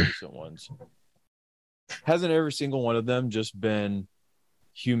recent ones. Hasn't every single one of them just been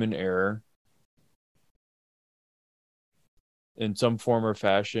human error in some form or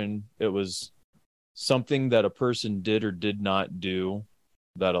fashion? It was something that a person did or did not do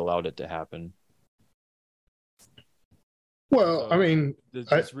that allowed it to happen. Well, so,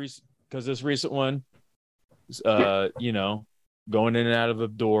 this recent one, going in and out of a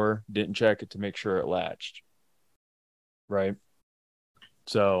door, didn't check it to make sure it latched, right?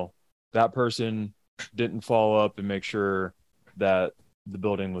 So that person didn't follow up and make sure that the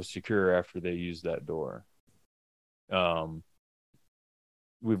building was secure after they used that door.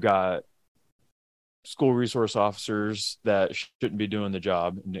 We've got school resource officers that shouldn't be doing the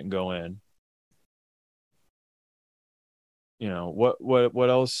job and didn't go in. What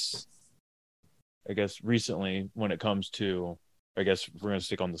else? I guess recently, when it comes to, I guess we're going to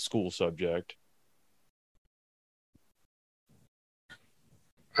stick on the school subject.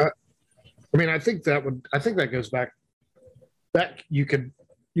 I think that goes back. That you could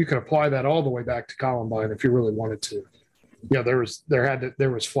apply that all the way back to Columbine if you really wanted to. There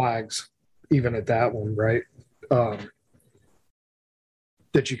was flags even at that one, right?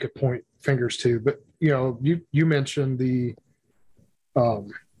 That you could point fingers to. But you mentioned the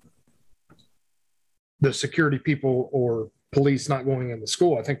security people or police not going in the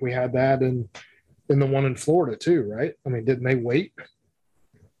school. I think we had that in the one in Florida too, right? Didn't they wait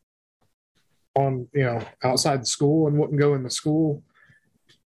on, outside the school and wouldn't go in the school?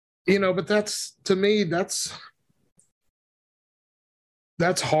 But that's, to me, that's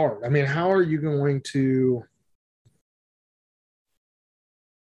hard. How are you going to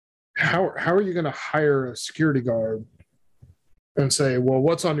hire a security guard and say, well,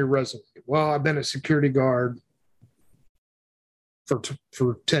 what's on your resume? Well, I've been a security guard for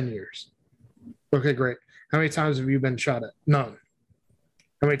 10 years. Okay, great. How many times have you been shot at? None.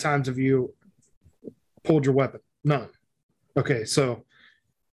 How many times have you pulled your weapon? None. Okay, so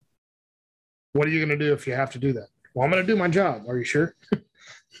what are you going to do if you have to do that? Well, I'm going to do my job. Are you sure?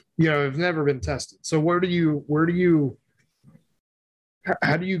 I've never been tested. So how do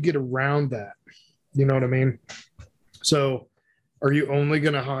you get around that? You know what I mean? So are you only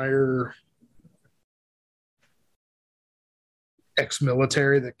going to hire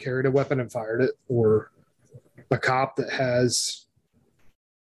ex-military that carried a weapon and fired it, or a cop that has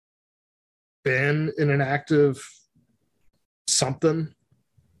been in an active something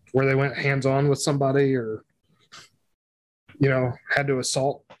where they went hands-on with somebody, or had to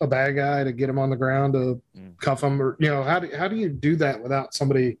assault a bad guy to get him on the ground to cuff him, or how do you do that without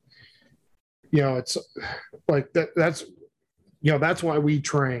somebody? It's like that's why we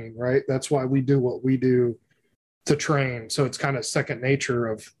train, right? That's why we do what we do, to train. So it's kind of second nature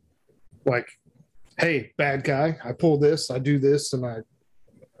of, like, hey, bad guy, I pull this, I do this, and I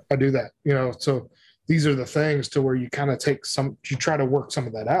do that. So these are the things to where you kind of you try to work some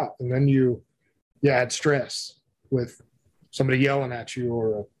of that out, and then you add stress with somebody yelling at you,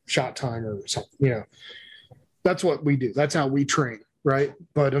 or a shot time or something. That's what we do. That's how we train, right?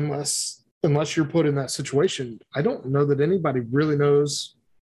 But unless you're put in that situation, I don't know that anybody really knows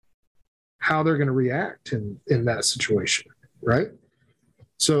how they're going to react in that situation, right?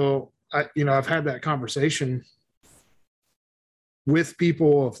 So I've had that conversation with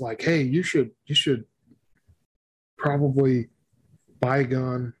people of, like, hey, you should probably buy a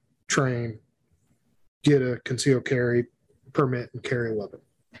gun, train, get a concealed carry permit and carry a weapon.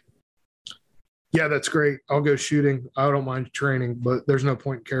 Yeah, that's great. I'll go shooting. I don't mind training, but there's no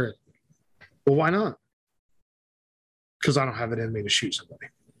point in carrying. Well, why not? Because I don't have it in me to shoot somebody.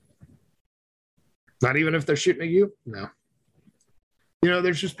 Not even if they're shooting at you? No.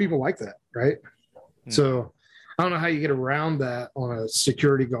 There's just people like that, right? So I don't know how you get around that on a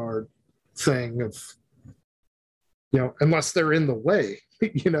security guard thing of, unless they're in the way.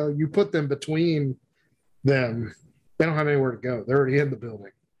 You put them between them. They don't have anywhere to go. They're already in the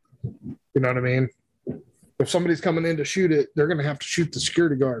building. You know what I mean? If somebody's coming in to shoot it, they're going to have to shoot the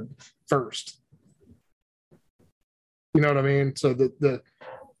security guard first. You know what I mean? So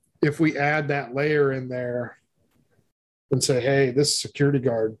if we add that layer in there and say, hey, this security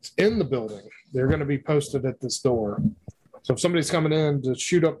guard's in the building, they're going to be posted at this door. So if somebody's coming in to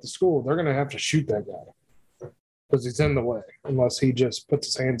shoot up the school, they're going to have to shoot that guy because he's in the way, unless he just puts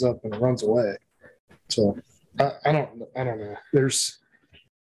his hands up and runs away. So I don't know.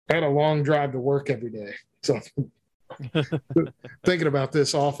 I had a long drive to work every day. So thinking about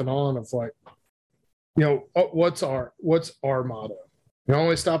this off and on of like, what's our motto? You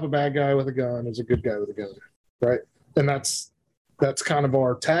only stop a bad guy with a gun is a good guy with a gun, right? And that's kind of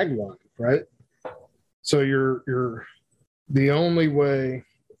our tagline, right? So you're the only way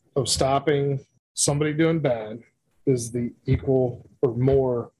of stopping somebody doing bad is the equal or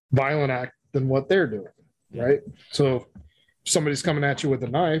more violent act than what they're doing, right? So if somebody's coming at you with a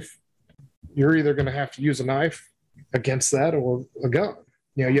knife, you're either going to have to use a knife against that or a gun.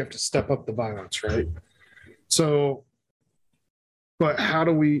 You have to step up the violence, right? So, but how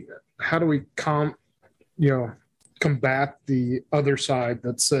do we combat the other side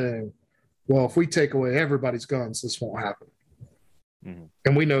that's saying, well, if we take away everybody's guns, this won't happen. Mm-hmm.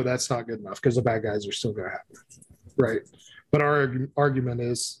 And we know that's not good enough because the bad guys are still going to happen, right? But our argument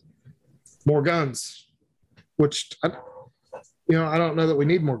is more guns, which I don't know that we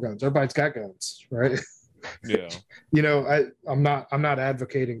need more guns. Everybody's got guns, right? Yeah. I'm not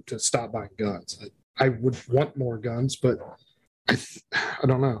advocating to stop buying guns. I would want more guns, but I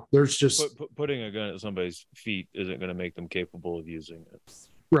don't know. There's just putting a gun at somebody's feet isn't going to make them capable of using it.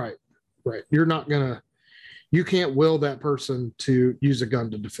 Right. You can't will that person to use a gun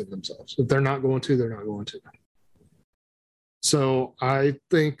to defend themselves. If they're not going to, they're not going to. So I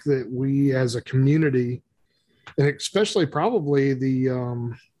think that we as a community, and especially probably the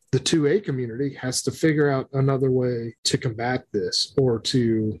 2A community, has to figure out another way to combat this or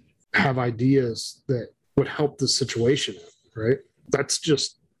to have ideas that would help the situation, right? That's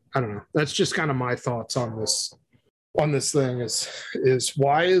just, I don't know. That's just kind of my thoughts on this thing is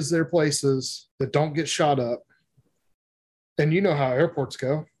why is there places that don't get shot up? And you know how airports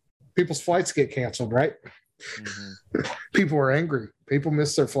go. People's flights get canceled, right? Mm-hmm. People are angry. People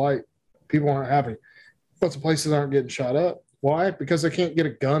miss their flight. People aren't happy. But the places aren't getting shot up. Why? Because they can't get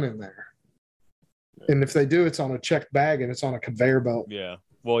a gun in there. And if they do, it's on a checked bag and it's on a conveyor belt. Yeah.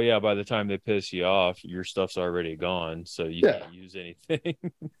 Well, yeah, by the time they piss you off, your stuff's already gone. So you can't use anything.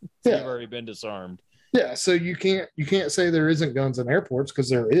 You've already been disarmed. Yeah. So you can't say there isn't guns in airports because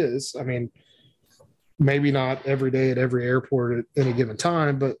there is. I mean, maybe not every day at every airport at any given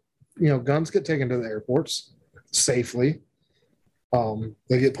time, but guns get taken to the airports safely.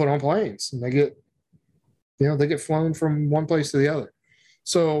 They get put on planes and they get flown from one place to the other.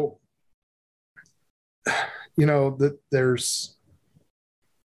 So, that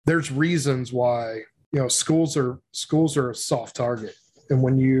there's reasons why, schools are a soft target. And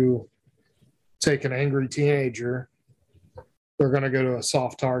when you take an angry teenager, they're going to go to a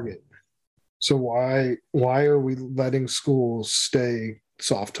soft target. So why are we letting schools stay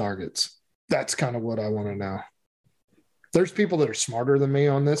soft targets? That's kind of what I want to know. There's people that are smarter than me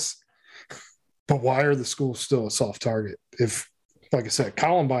on this, but why are the schools still a soft target? If, like I said,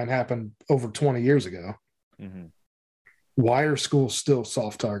 Columbine happened over 20 years ago. Mm-hmm. Why are schools still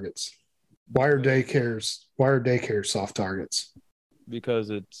soft targets? Why are daycares soft targets? Because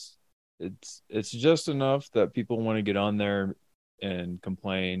it's just enough that people want to get on there and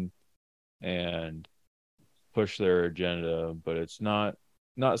complain and push their agenda, but it's not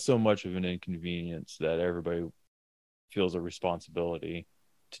so much of an inconvenience that everybody feels a responsibility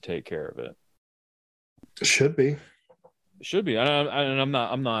to take care of it. It should be. And I'm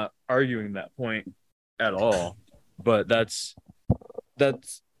not arguing that point at all, but that's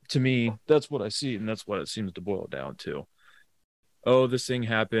to me, that's what I see, and that's what it seems to boil down to. Oh, this thing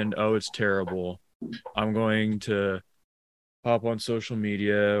happened. Oh, it's terrible. I'm going to hop on social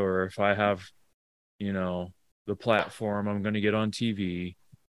media, or if I have, the platform, I'm going to get on TV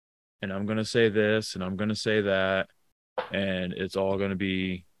and I'm going to say this and I'm going to say that, and it's all going to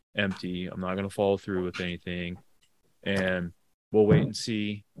be empty. I'm not going to follow through with anything. And we'll wait and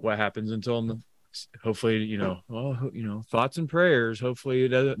see what happens until hopefully, thoughts and prayers. Hopefully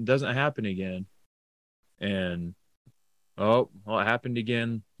it doesn't happen again. And, well, it happened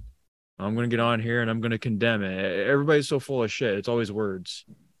again. I'm going to get on here and I'm going to condemn it. Everybody's so full of shit. It's always words.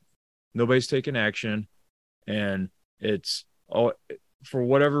 Nobody's taking action. And it's all, for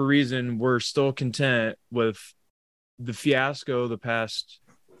whatever reason, we're still content with the fiasco the past,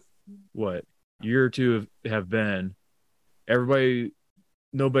 year or two have been.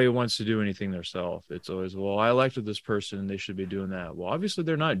 Nobody wants to do anything themselves. It's always, well, I elected this person, they should be doing that. Well, obviously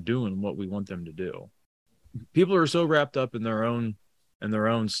they're not doing what we want them to do. People are so wrapped up in their own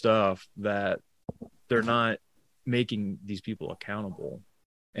stuff that they're not making these people accountable.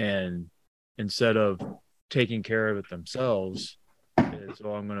 And instead of taking care of it themselves, it's,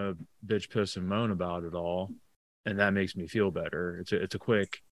 I'm gonna bitch, piss, and moan about it all, and that makes me feel better. It's a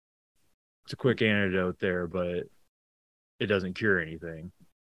quick antidote there, but it doesn't cure anything.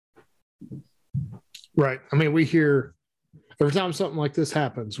 Right. I mean, we hear every time something like this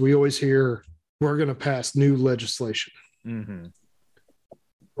happens, we always hear we're going to pass new legislation. Mm-hmm.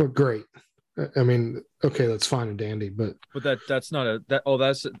 Well, great. I mean, okay, that's fine and dandy, but that's not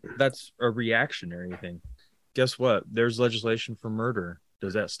that's a reactionary thing. Guess what? There's legislation for murder.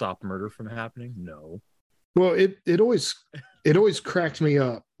 Does that stop murder from happening? No. Well, it always cracked me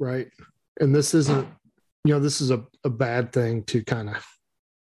up, right? And this isn't, this is a bad thing to kind of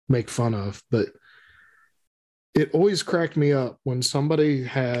make fun of, but it always cracked me up when somebody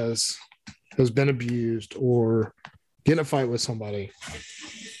has been abused or get in a fight with somebody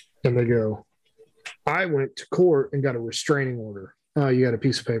and they go, I went to court and got a restraining order. Oh, you got a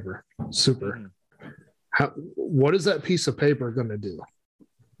piece of paper. Super. Mm-hmm. What is that piece of paper going to do?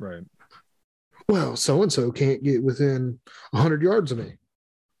 Right. Well, so-and-so can't get within 100 yards of me.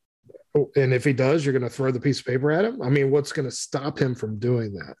 Oh, and if he does, you're going to throw the piece of paper at him? I mean, what's going to stop him from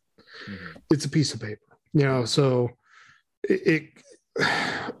doing that? Mm-hmm. It's a piece of paper. So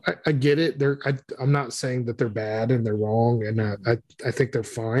I get it. I'm not saying that they're bad and they're wrong, and I think they're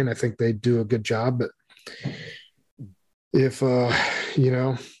fine. I think they do a good job. But if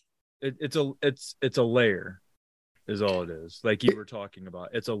it's a layer, is all it is. Like you were talking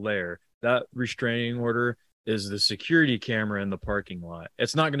about, it's a layer. That restraining order is the security camera in the parking lot.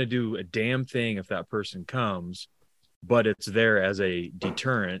 It's not going to do a damn thing if that person comes, but it's there as a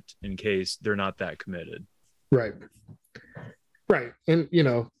deterrent in case they're not that committed. Right. Right. And,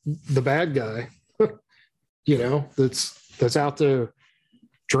 the bad guy, that's out there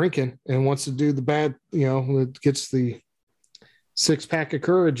drinking and wants to do the bad, that gets the 6-pack of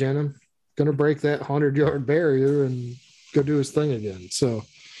courage in him, going to break that 100-yard barrier and go do his thing again. So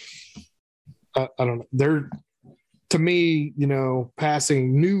I don't know. They're, to me,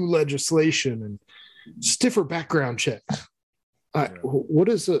 passing new legislation and stiffer background checks. What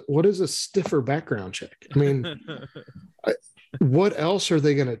is a stiffer background check? I mean, what else are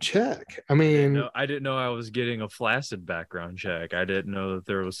they going to check? I mean, I didn't know I was getting a flaccid background check. I didn't know that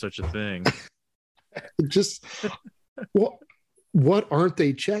there was such a thing. Just what aren't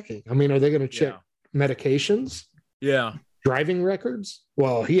they checking? I mean, are they going to check medications? Yeah. Driving records?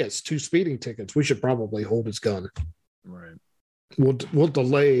 Well, he has 2 speeding tickets. We should probably hold his gun. Right. We'll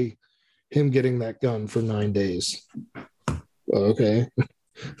delay him getting that gun for 9 days. Okay.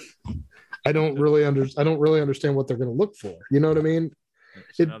 I don't really understand what they're going to look for. You know what I mean?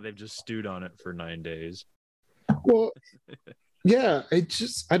 So now they've just stewed on it for 9 days. Well, yeah,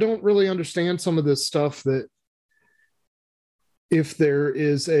 I don't really understand some of this stuff, that if there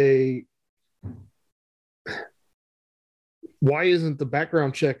is why isn't the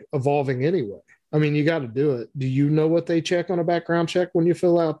background check evolving anyway? I mean, you got to do it. Do you know what they check on a background check when you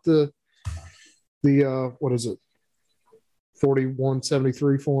fill out the what is it?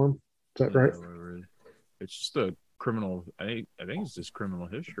 4173 form? Is that right? It's just a criminal. I think it's just criminal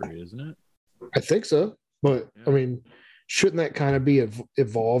history, isn't it? I think so. But yeah. I mean, shouldn't that kind of be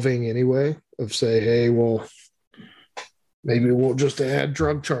evolving anyway? Of say, hey, well, maybe we'll just add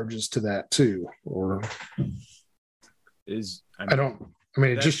drug charges to that too, or it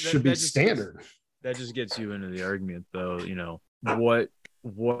just should be standard. That just gets you into the argument, though.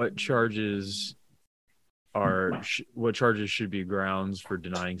 What charges should be grounds for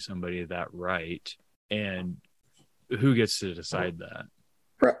denying somebody that right, and who gets to decide that?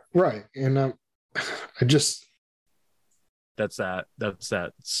 Right. And that's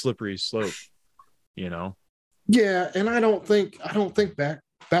that slippery slope, Yeah, and I don't think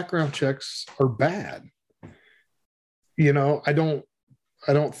background checks are bad. I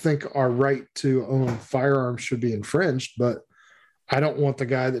don't think our right to own firearms should be infringed, but I don't want the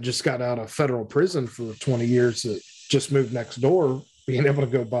guy that just got out of federal prison for 20 years that just moved next door being able to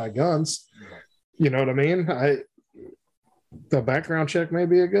go buy guns. You know what I mean? The background check may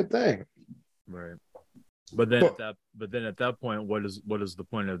be a good thing. Right. But then at that point, what is the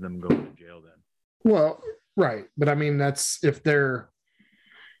point of them going to jail then? Well, right. But I mean, that's if they're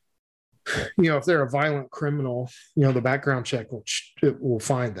a violent criminal, the background check will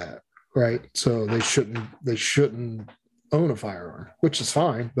find that, right? So they shouldn't own a firearm, which is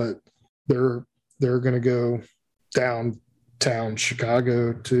fine, but they're going to go downtown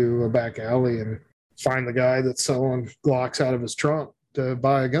Chicago to a back alley and find the guy that's selling Glocks out of his trunk to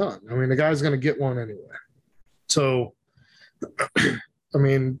buy a gun. I mean, the guy's going to get one anyway. So, I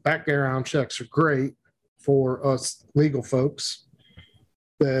mean, background checks are great for us legal folks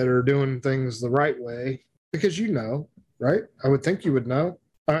that are doing things the right way because right? I would think you would know.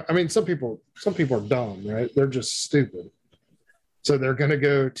 I mean, some people are dumb, right? They're just stupid. So they're going to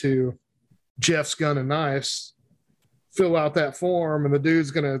go to Jeff's Gun and Knives, fill out that form, and the dude's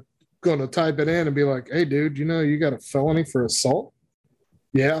going to type it in and be like, "Hey, dude, you got a felony for assault?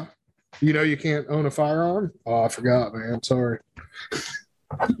 Yeah. You can't own a firearm? Oh, I forgot, man. Sorry."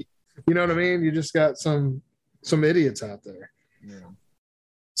 You know what I mean? You just got some idiots out there. Yeah.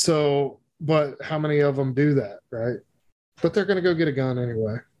 So, but how many of them do that, right? But they're going to go get a gun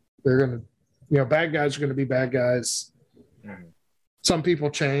anyway. They're going to, bad guys are going to be bad guys. Mm-hmm. Some people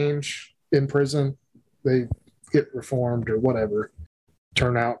change in prison. They get reformed or whatever,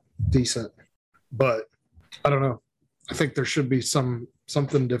 turn out decent. But I don't know. I think there should be something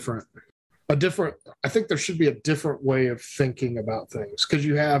different. I think there should be a different way of thinking about things because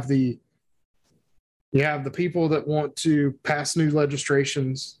you have the people that want to pass new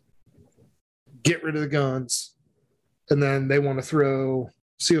legislations, get rid of the guns, and then they want to throw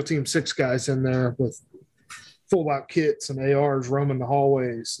SEAL Team 6 guys in there with full-out kits and ARs roaming the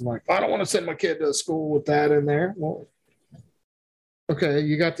hallways. And like, I don't want to send my kid to a school with that in there. Well, okay,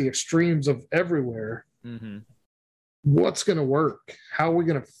 you got the extremes of everywhere. Mm-hmm. What's going to work? How are we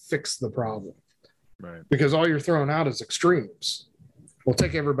going to fix the problem? Right. Because all you're throwing out is extremes. We'll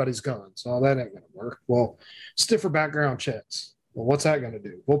take everybody's guns. Oh, that ain't going to work. Well, stiffer background checks. Well, what's that going to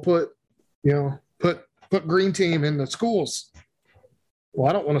do? We'll put green team in the schools. Well,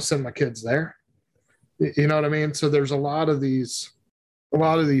 I don't want to send my kids there. You know what I mean? So there's a lot of these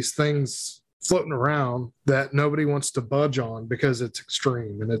things floating around that nobody wants to budge on because it's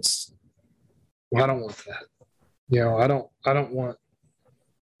extreme, and I don't want that.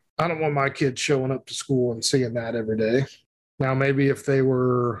 I don't want my kids showing up to school and seeing that every day. Now, maybe if they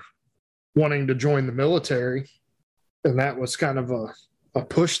were wanting to join the military and that was kind of a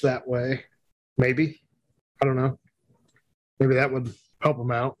push that way, maybe, I don't know, maybe that would help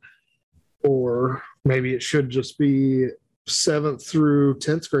them out. Or maybe it should just be 7th through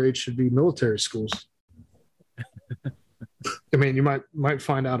 10th grade should be military schools. I mean, you might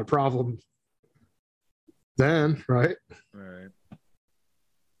find out a problem then, right? Right.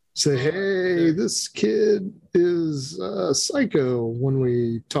 Say, hey, this kid is psycho when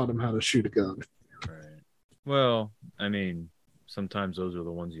we taught him how to shoot a gun. Right. Well, I mean, sometimes those are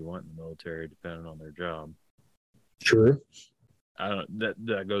the ones you want in the military, depending on their job. True.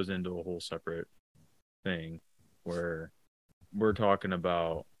 That goes into a whole separate thing where we're talking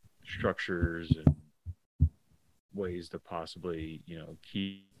about structures and ways to possibly,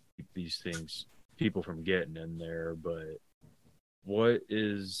 keep these things people from getting in there. But what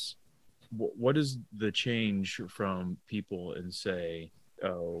is the change from people and say,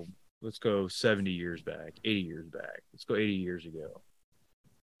 oh, let's go 70 years back, 80 years back. Let's go 80 years ago.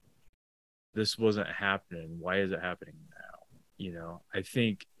 This wasn't happening. Why is it happening now? I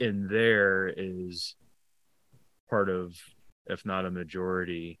think in there is part of, if not a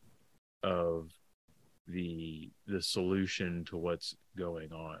majority of the solution to what's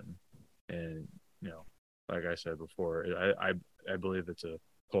going on. And, like I said before, I believe it's a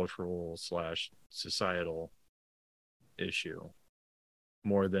cultural / societal issue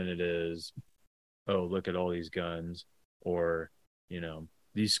more than it is, oh, look at all these guns, or,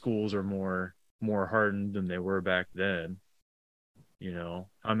 these schools are more hardened than they were back then.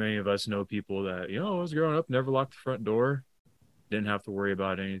 How many of us know people that, I was growing up, never locked the front door, didn't have to worry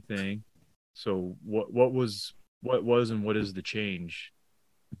about anything. So what was and what is the change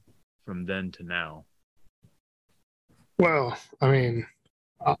from then to now? Well, I mean,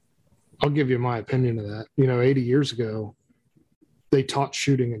 I'll give you my opinion of that. 80 years ago, they taught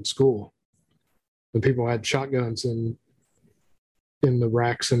shooting in school. And people had shotguns in the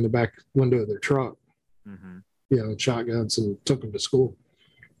racks in the back window of their truck. Mm-hmm. Shotguns, and took them to school.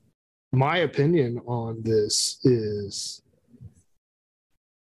 My opinion on this is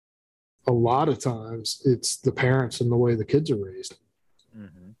a lot of times it's the parents and the way the kids are raised.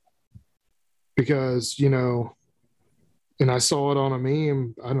 Mm-hmm. Because, and I saw it on a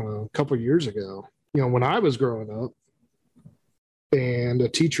meme, I don't know, a couple of years ago, when I was growing up, and a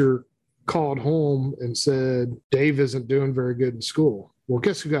teacher called home and said, Dave isn't doing very good in school. Well,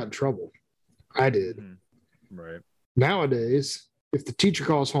 guess who got in trouble? I did. Mm-hmm. Right. Nowadays, if the teacher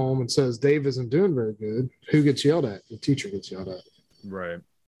calls home and says Dave isn't doing very good, who gets yelled at? The teacher gets yelled at. Right.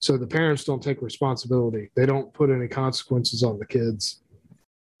 So the parents don't take responsibility. They don't put any consequences on the kids.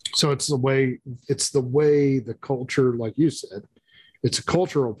 So it's the way the culture, like you said, it's a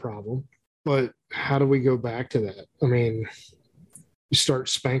cultural problem. But how do we go back to that? I mean, you start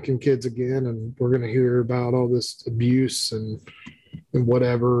spanking kids again, and we're going to hear about all this abuse and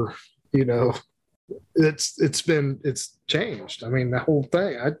whatever, it's changed. I mean, the whole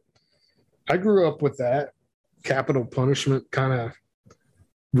thing. I grew up with that capital punishment kind of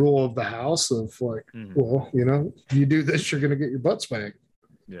rule of the house of like, well, you do this, you're going to get your butt spanked.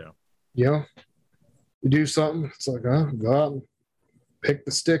 Yeah. You do something, it's like, go out and pick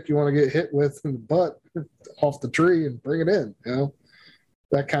the stick you want to get hit with in the butt off the tree and bring it in,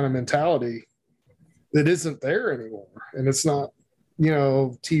 that kind of mentality that isn't there anymore. And it's not,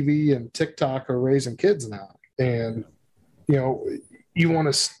 TV and TikTok are raising kids now. And, you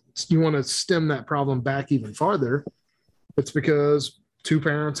want to stem that problem back even farther. It's because two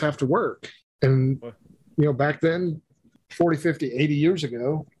parents have to work. And, back then, 40, 50, 80 years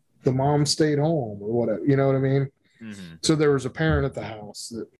ago, the mom stayed home or whatever, you know what I mean? Mm-hmm. So there was a parent at the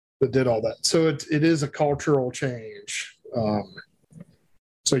house that did all that. So it is a cultural change.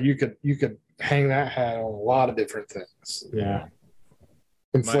 So you could hang that hat on a lot of different things. Yeah.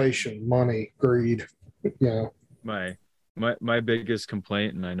 Inflation, money, greed, My biggest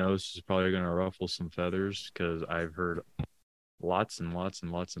complaint, and I know this is probably going to ruffle some feathers because I've heard lots and lots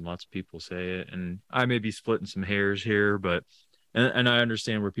and lots and lots of people say it, and I may be splitting some hairs here, but and I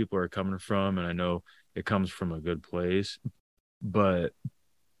understand where people are coming from, and I know it comes from a good place, but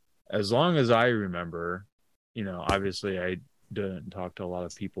as long as I remember, obviously I didn't talk to a lot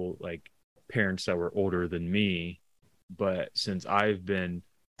of people like parents that were older than me, but since I've been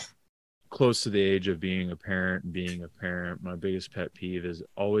close to the age of being a parent, my biggest pet peeve has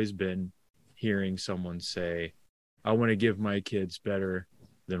always been hearing someone say, I want to give my kids better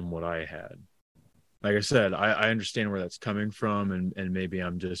than what I had. Like I said, I understand where that's coming from, and maybe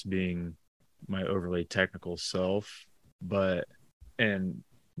I'm just being my overly technical self, and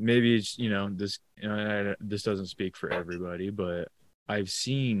maybe it's, this doesn't speak for everybody, but I've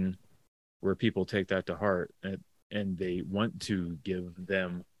seen where people take that to heart and they want to give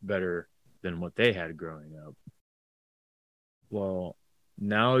them better than what they had growing up. Well,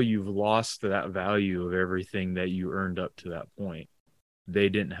 now you've lost that value of everything that you earned up to that point. They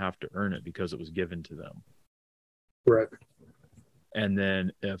didn't have to earn it because it was given to them. Right. And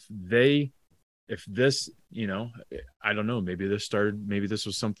then if this, I don't know, maybe this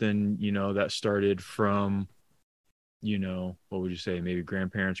was something, that started from, what would you say? Maybe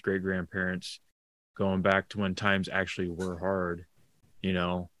grandparents, great grandparents, going back to when times actually were hard.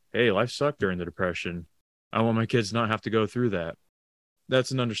 Hey, life sucked during the Depression. I want my kids to not have to go through that.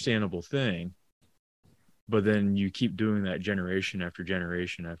 That's an understandable thing. But then you keep doing that generation after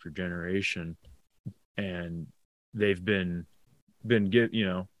generation after generation, and they've been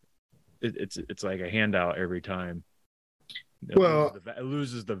it's like a handout every time. It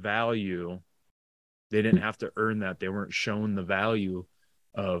loses the value. They didn't have to earn that. They weren't shown the value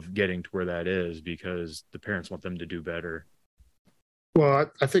of getting to where that is because the parents want them to do better.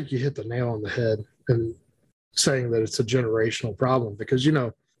 Well, I think you hit the nail on the head in saying that it's a generational problem because,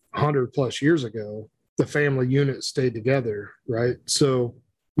 100 plus years ago, the family unit stayed together, right? So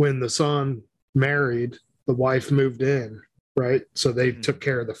when the son married, the wife moved in, right? So they took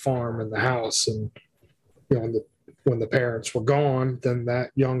care of the farm and the house. And, when the parents were gone, then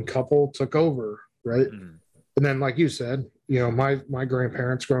that young couple took over, right? Mm-hmm. And then, like you said, my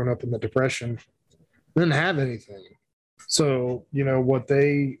grandparents growing up in the Depression didn't have anything. So,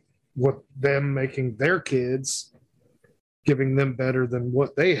 what them making their kids, giving them better than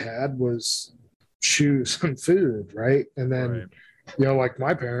what they had was shoes and food, right? And then, right. Like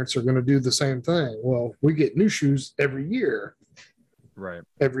my parents are going to do the same thing. Well, we get new shoes every year. Right.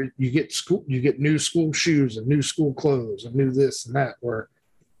 You get new school shoes and new school clothes and new this and that, where,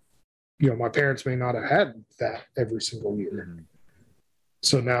 my parents may not have had that every single year. Mm-hmm.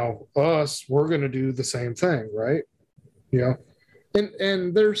 So now we're going to do the same thing, right?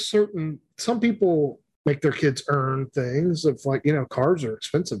 And there's some people make their kids earn things of like, cars are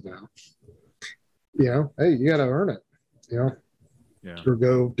expensive now. Hey, you got to earn it, Yeah. or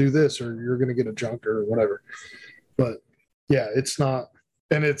go do this, or you're going to get a junker or whatever. But yeah, it's not,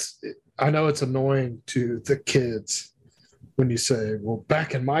 and I know it's annoying to the kids when you say, well,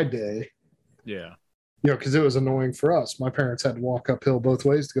 back in my day, Yeah. because it was annoying for us. My parents had to walk uphill both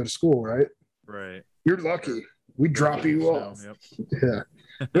ways to go to school, right? Right. You're lucky. We drop you off. Yep. Yeah.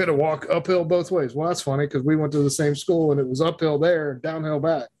 We had to walk uphill both ways. Well, that's funny because we went to the same school and it was uphill there and downhill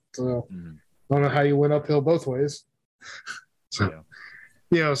back. So I don't know how you went uphill both ways. So,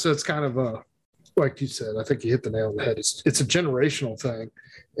 so it's kind of like you said, I think you hit the nail on the head. It's a generational thing.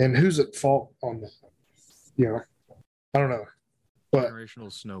 And who's at fault on that? I don't know. But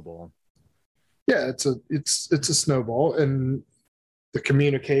generational snowball. Yeah, it's a snowball, and the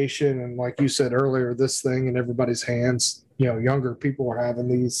communication, and like you said earlier, this thing in everybody's hands. Younger people are having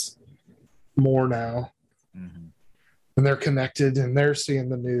these more now, and they're connected, and they're seeing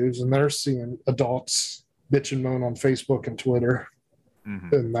the news, and they're seeing adults bitch and moan on Facebook and Twitter,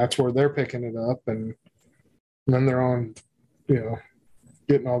 and that's where they're picking it up, and then they're on,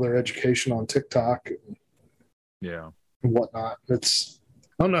 getting all their education on TikTok, and whatnot. I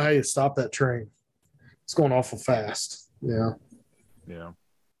don't know how you stop that train. It's going awful fast. Yeah.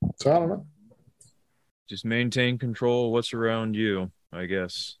 So I don't know. Just maintain control of what's around you, I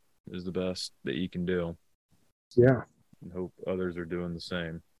guess, is the best that you can do. Yeah. And hope others are doing the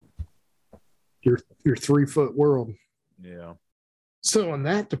same. Your 3-foot world. Yeah. So on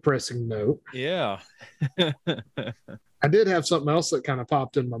that depressing note. Yeah. I did have something else that kind of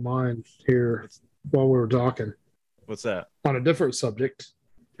popped in my mind here while we were talking. What's that? On a different subject.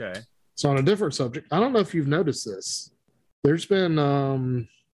 Okay. So on a different subject, I don't know if you've noticed this. There's been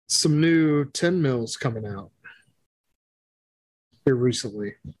some new 10 mils coming out here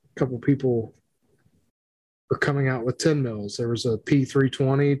recently. A couple people are coming out with 10 mils. There was a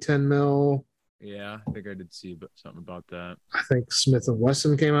P320 10 mil. Yeah, I think I did see something about that. I think Smith &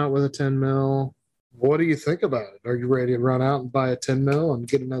 Wesson came out with a 10 mil. What do you think about it? Are you ready to run out and buy a 10 mil and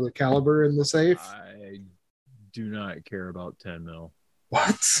get another caliber in the safe? I do not care about 10 mil.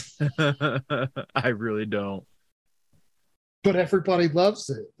 What? I really don't. But everybody loves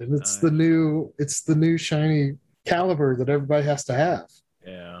it, and it's the new shiny caliber that everybody has to have.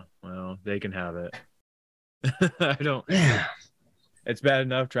 Yeah, well, they can have it. I don't. Yeah. It's bad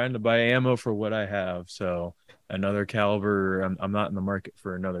enough trying to buy ammo for what I have. So another caliber, I'm not in the market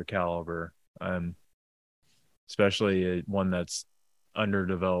for another caliber. Especially one that's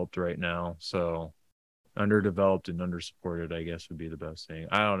underdeveloped right now. So underdeveloped and undersupported, I guess, would be the best thing.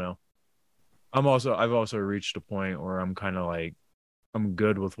 I don't know. I've also reached a point where I'm kind of like, I'm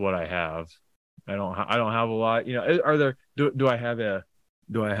good with what I have. I don't have a lot, do I have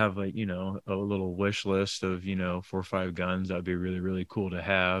like, a little wish list of, 4 or 5 guns that'd be really, really cool to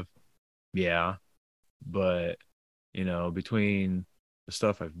have. Yeah. But, between the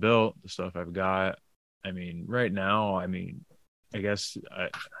stuff I've built, the stuff I've got, right now, I guess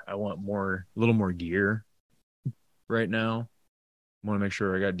I want a little more gear right now. I want to make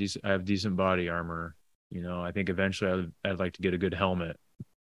sure I have decent body armor. I think eventually I'd like to get a good helmet.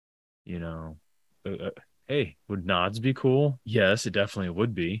 Hey, would nods be cool? Yes, it definitely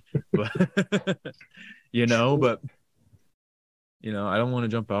would be. But I don't want to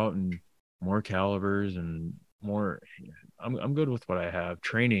jump out and more calibers and more. I'm good with what I have.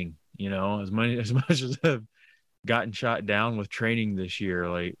 Training, as much as I've gotten shot down with training this year,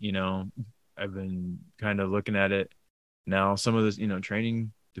 I've been kind of looking at it now. Some of this,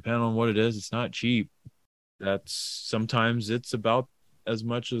 training, depending on what it is, it's not cheap. Sometimes it's about as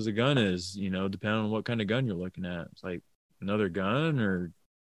much as a gun is, depending on what kind of gun you're looking at. It's like another gun, or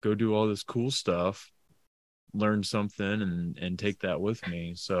go do all this cool stuff, learn something and take that with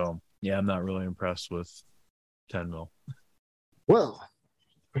me. So yeah, I'm not really impressed with 10 mil. Well,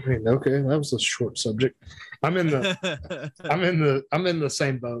 okay, that was a short subject. I'm in the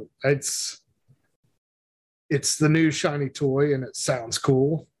same boat. It's the new shiny toy and it sounds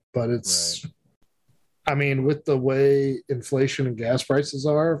cool, but it's right. With the way inflation and gas prices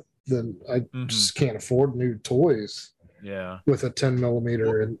are, then I just can't afford new toys. Yeah. With a 10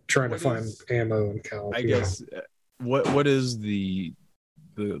 millimeter and trying to find ammo and caliber. I guess what is the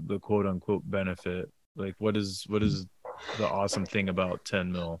quote unquote benefit? Like what is the awesome thing about 10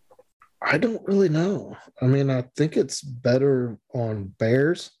 mil? I don't really know. I think it's better on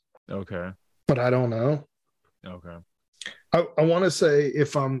bears. Okay. But I don't know. Okay. I want to say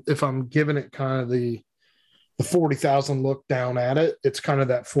if I'm giving it kind of the 40,000 look down at it, it's kind of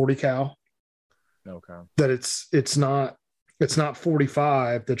that 40 cal. Okay. That it's not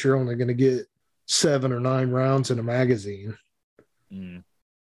 45 that you're only going to get 7 or 9 rounds in a magazine. And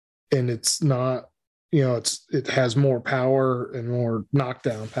it's not it has more power and more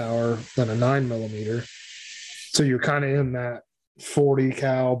knockdown power than a 9mm. So you're kind of in that 40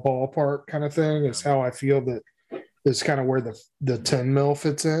 cal ballpark kind of thing is how I feel that is kind of where the 10 mil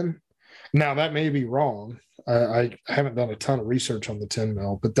fits in. Now that may be wrong. I haven't done a ton of research on the 10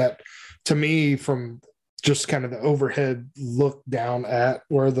 mil, but that to me, from just kind of the overhead look down at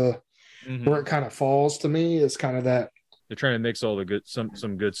where where it kind of falls to me is kind of that. They're trying to mix all the good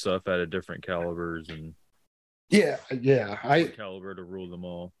some good stuff out of different calibers and Yeah. caliber to rule them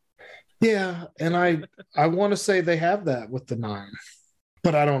all. Yeah, and I want to say they have that with the 9,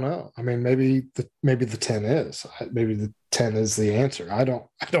 but I don't know. I mean, maybe the 10 is. Maybe the 10 is the answer. I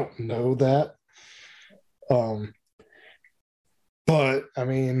don't know that. But I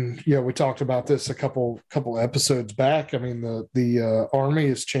mean, we talked about this a couple episodes back. I mean, the Army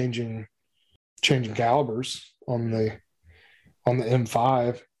is changing calibers on the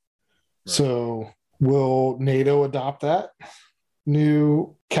M5. Right. So will NATO adopt that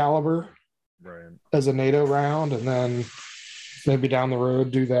new caliber as a NATO round, and then maybe down the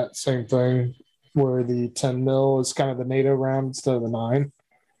road do that same thing where the 10 mil is kind of the NATO round instead of the 9?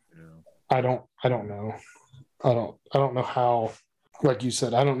 I don't know. I don't know how, like you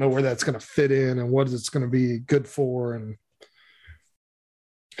said, I don't know where that's going to fit in and what it's going to be good for and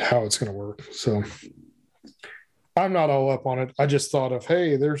how it's going to work. So I'm not all up on it. I just thought of,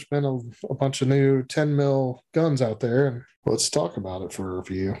 hey, there's been a bunch of new 10 mil guns out there, and let's talk about it for a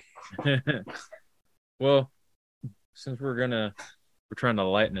review. Well, since we're trying to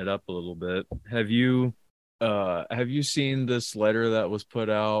lighten it up a little bit, have you seen this letter that was put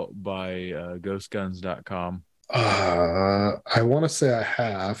out by ghostguns.com? I want to say I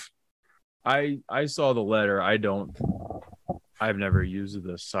have. I saw the letter. I've never used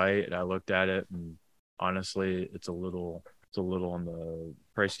the site. I looked at it, and honestly, it's a little on the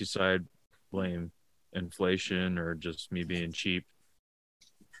pricey side. Blame inflation or just me being cheap.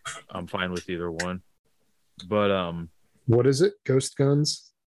 I'm fine with either one. But what is it? Ghost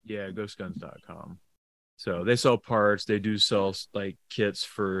Guns? Yeah, ghostguns.com. So they sell parts. They do sell like kits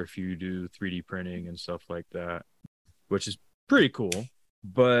for if you do 3D printing and stuff like that, which is pretty cool.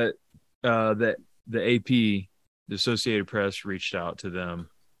 But the AP, the Associated Press, reached out to them.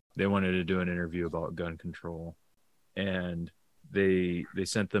 They wanted to do an interview about gun control, and they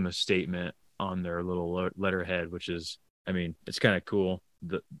sent them a statement on their little letterhead, which is, I mean, it's kind of cool.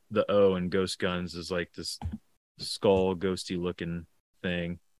 The O in Ghost Guns is like this skull ghosty looking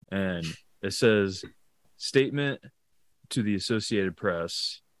thing, and it says, statement to the Associated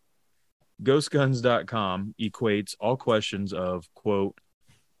Press, ghostguns.com equates all questions of, quote,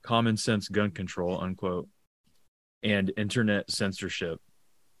 common sense gun control, unquote, and internet censorship.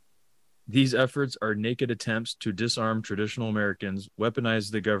 These efforts are naked attempts to disarm traditional Americans,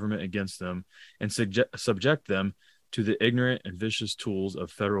 weaponize the government against them, and subject them to the ignorant and vicious tools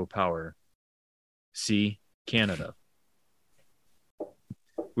of federal power. See Canada.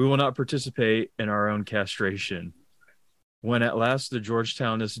 We will not participate in our own castration. When at last the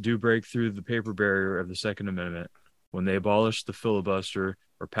Georgetownists do break through the paper barrier of the Second Amendment, when they abolish the filibuster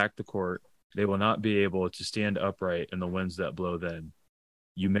or pack the court, they will not be able to stand upright in the winds that blow then.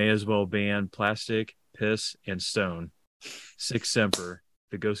 You may as well ban plastic, piss, and stone. Sic Semper,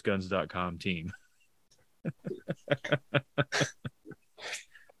 the ghostguns.com team.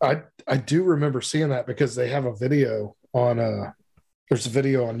 I do remember seeing that because they have a video on there's a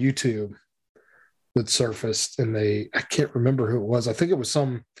video on YouTube that surfaced, and I can't remember who it was. I think it was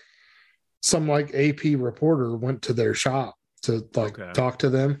some like AP reporter went to their shop to talk to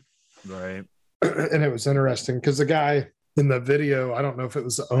them. Right. And it was interesting because the guy in the video, I don't know if it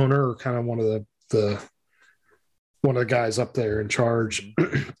was the owner or kind of one of the guys up there in charge,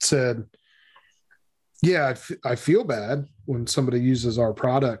 said, yeah, I feel bad when somebody uses our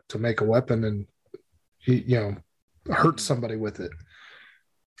product to make a weapon and hurt somebody with it.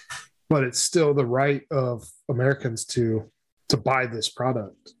 But it's still the right of Americans to buy this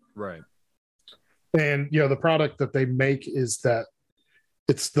product. Right. And, the product that they make is that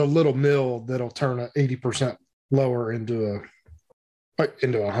it's the little mill that'll turn a 80% lower into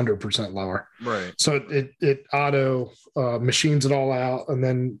 100% lower. Right. So it auto machines it all out, and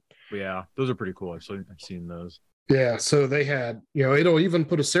then yeah, those are pretty cool. I've seen those. Yeah, so they had, it'll even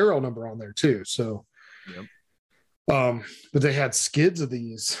put a serial number on there too. So, yep. But they had skids of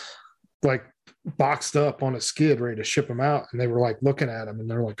these, like boxed up on a skid, ready to ship them out, and they were like looking at them, and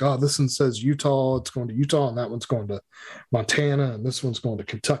they're like, "Oh, this one says Utah, it's going to Utah, and that one's going to Montana, and this one's going to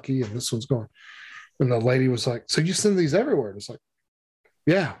Kentucky, and this one's going." And the lady was like, "So you send these everywhere?" And it's like,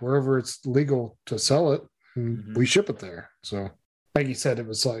 "Yeah, wherever it's legal to sell it, and we ship it there." So, like you said, it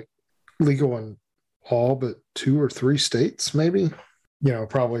was like legal in all but 2 or 3 states, maybe. You know,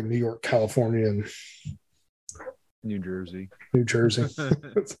 probably New York, California, and New Jersey. New Jersey,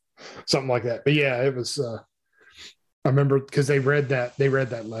 something like that. But yeah, it was. I remember because they read that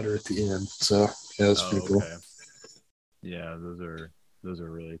letter at the end. So yeah, that's pretty cool. Yeah, those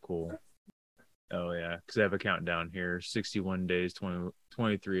are really cool. Oh yeah, because I have a countdown here: 61 days,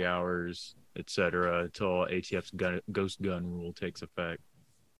 23 hours, etc., until ATF's ghost gun rule takes effect.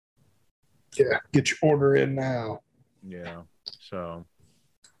 Yeah, get your order in now. Yeah, so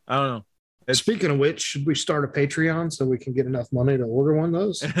I don't know. Speaking of which, should we start a Patreon so we can get enough money to order one of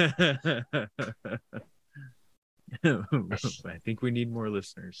those? I think we need more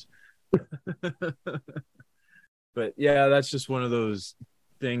listeners. But yeah, that's just one of those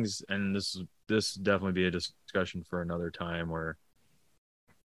things, and this definitely be a discussion for another time, where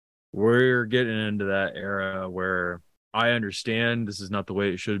we're getting into that era where I understand this is not the way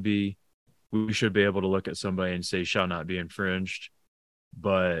it should be. We should be able to look at somebody and say shall not be infringed,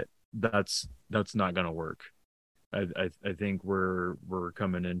 but that's not going to work. I think we're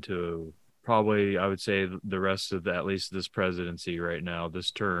coming into probably, I would say, the rest of at least this presidency right now,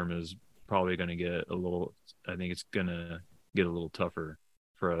 this term is probably going to get a little, I think it's going to get a little tougher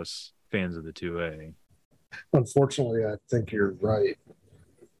for us fans of the 2A. Unfortunately, I think you're right.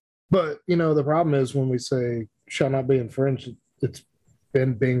 But, you know, the problem is when we say shall not be infringed, it's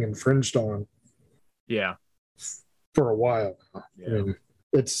been being infringed on. Yeah. For a while now. Yeah. I mean,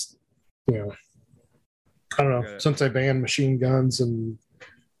 it's, you know, I don't know, since they banned machine guns and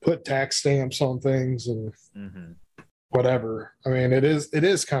put tax stamps on things and whatever. I mean, it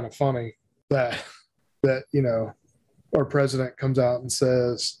is kind of funny that, you know, our president comes out and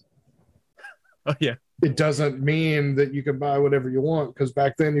says, oh yeah, it doesn't mean that you can buy whatever you want, because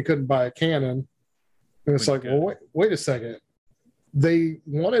back then you couldn't buy a cannon. And it's like, well, wait a second. They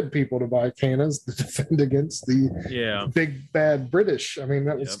wanted people to buy cannons to defend against the big bad British. I mean,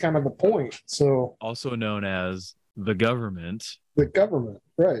 that was kind of the point. So, also known as the government. The government,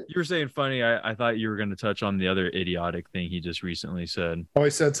 right? You were saying funny. I thought you were going to touch on the other idiotic thing he just recently said. Oh, he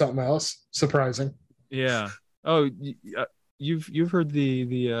said something else surprising. Yeah. Oh, you've heard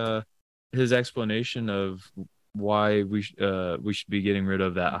the his explanation of why we should be getting rid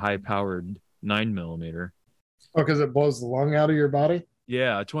of that high powered 9mm. Oh, because it blows the lung out of your body?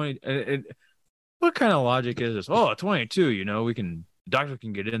 Yeah, 20. What kind of logic is this? Oh, 22, you know, doctor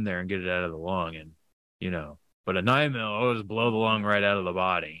can get in there and get it out of the lung, and, you know, but a 9mm, just blow the lung right out of the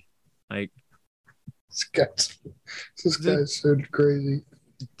body. Like, this guy's so crazy.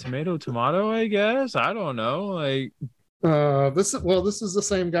 Tomato, I guess. I don't know. Like, this is the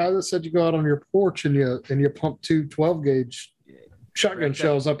same guy that said you go out on your porch and you pump 2 12-gauge shotgun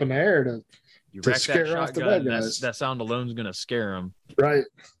shells up in the air to scare off the bad guys. That sound alone is going to scare them. Right.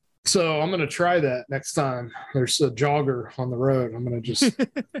 So I'm going to try that next time there's a jogger on the road. I'm going to just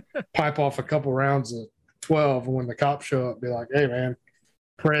pipe off a couple rounds of 12, and when the cops show up, be like, hey, man,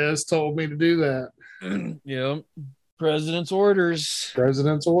 Prez told me to do that. Yep. President's orders.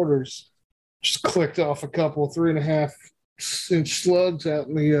 Just clicked off a couple 3.5-inch slugs out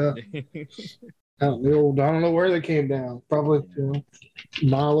in the old, I don't know where they came down. Probably a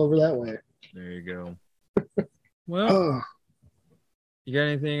mile over that way. There you go. Well, you got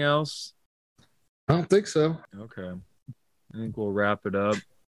anything else? I don't think so. Okay. I think we'll wrap it up.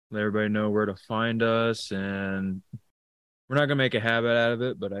 Let everybody know where to find us. And we're not going to make a habit out of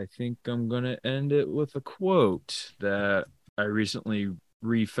it, but I think I'm going to end it with a quote that I recently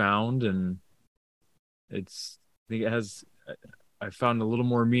refound. And I found a little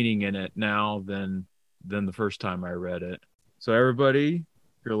more meaning in it now than the first time I read it. So everybody,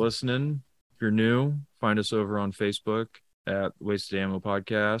 if you're listening, if you're new, find us over on Facebook at Wasted Ammo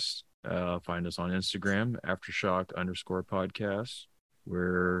Podcast. Find us on Instagram, Aftershock_podcast.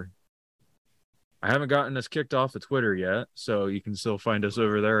 I haven't gotten us kicked off of Twitter yet, so you can still find us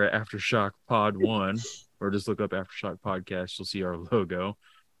over there at Aftershock Pod 1, or just look up Aftershock Podcast. You'll see our logo.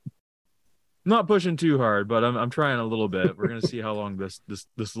 I'm not pushing too hard, but I'm trying a little bit. We're gonna see how long this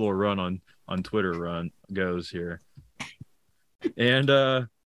little run on Twitter goes here. And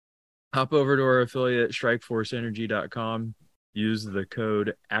hop over to our affiliate, StrikeForceEnergy.com. Use the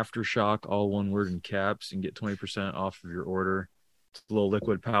code Aftershock, all one word in caps, and get 20% off of your order. It's a little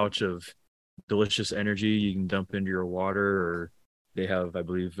liquid pouch of delicious energy you can dump into your water, or they have, I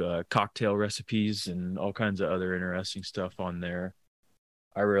believe, cocktail recipes and all kinds of other interesting stuff on there.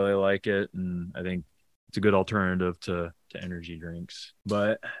 I really like it, and I think it's a good alternative to energy drinks.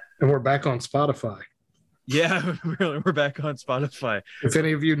 And we're back on Spotify. Yeah, we're back on Spotify. If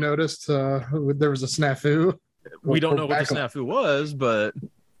any of you noticed, there was a snafu. We don't know what the snafu was, but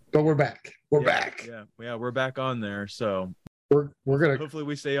But we're back. We're Yeah, back. Yeah, we're back on there. So We're gonna hopefully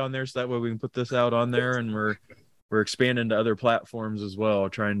we stay on there so that way we can put this out on there, and we're expanding to other platforms as well,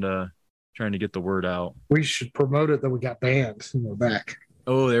 trying to get the word out. we should promote it that we got banned and we're back.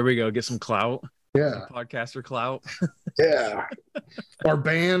 Oh, there we go. Get some clout. Yeah. Some podcaster clout. Yeah. Our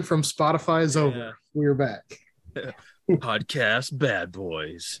ban from Spotify is over. Yeah. We're back. Podcast bad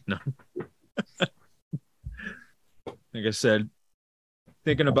boys. No. Like I said,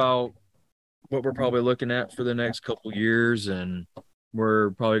 thinking about what we're probably looking at for the next couple years, and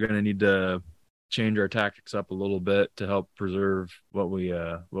we're probably going to need to change our tactics up a little bit to help preserve what we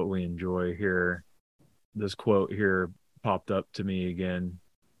enjoy here. This quote here popped up to me again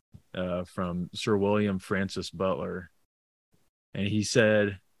from Sir William Francis Butler, and he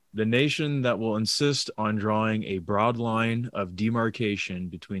said, "The nation that will insist on drawing a broad line of demarcation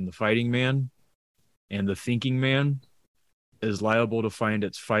between the fighting man and the thinking man is liable to find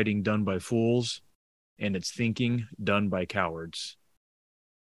its fighting done by fools and its thinking done by cowards."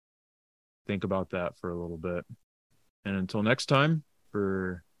 Think about that for a little bit. And until next time,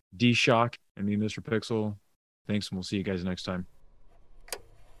 for D-Shock and me, Mr. Pixel, thanks, and we'll see you guys next time.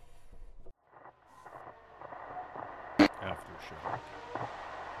 Aftershock.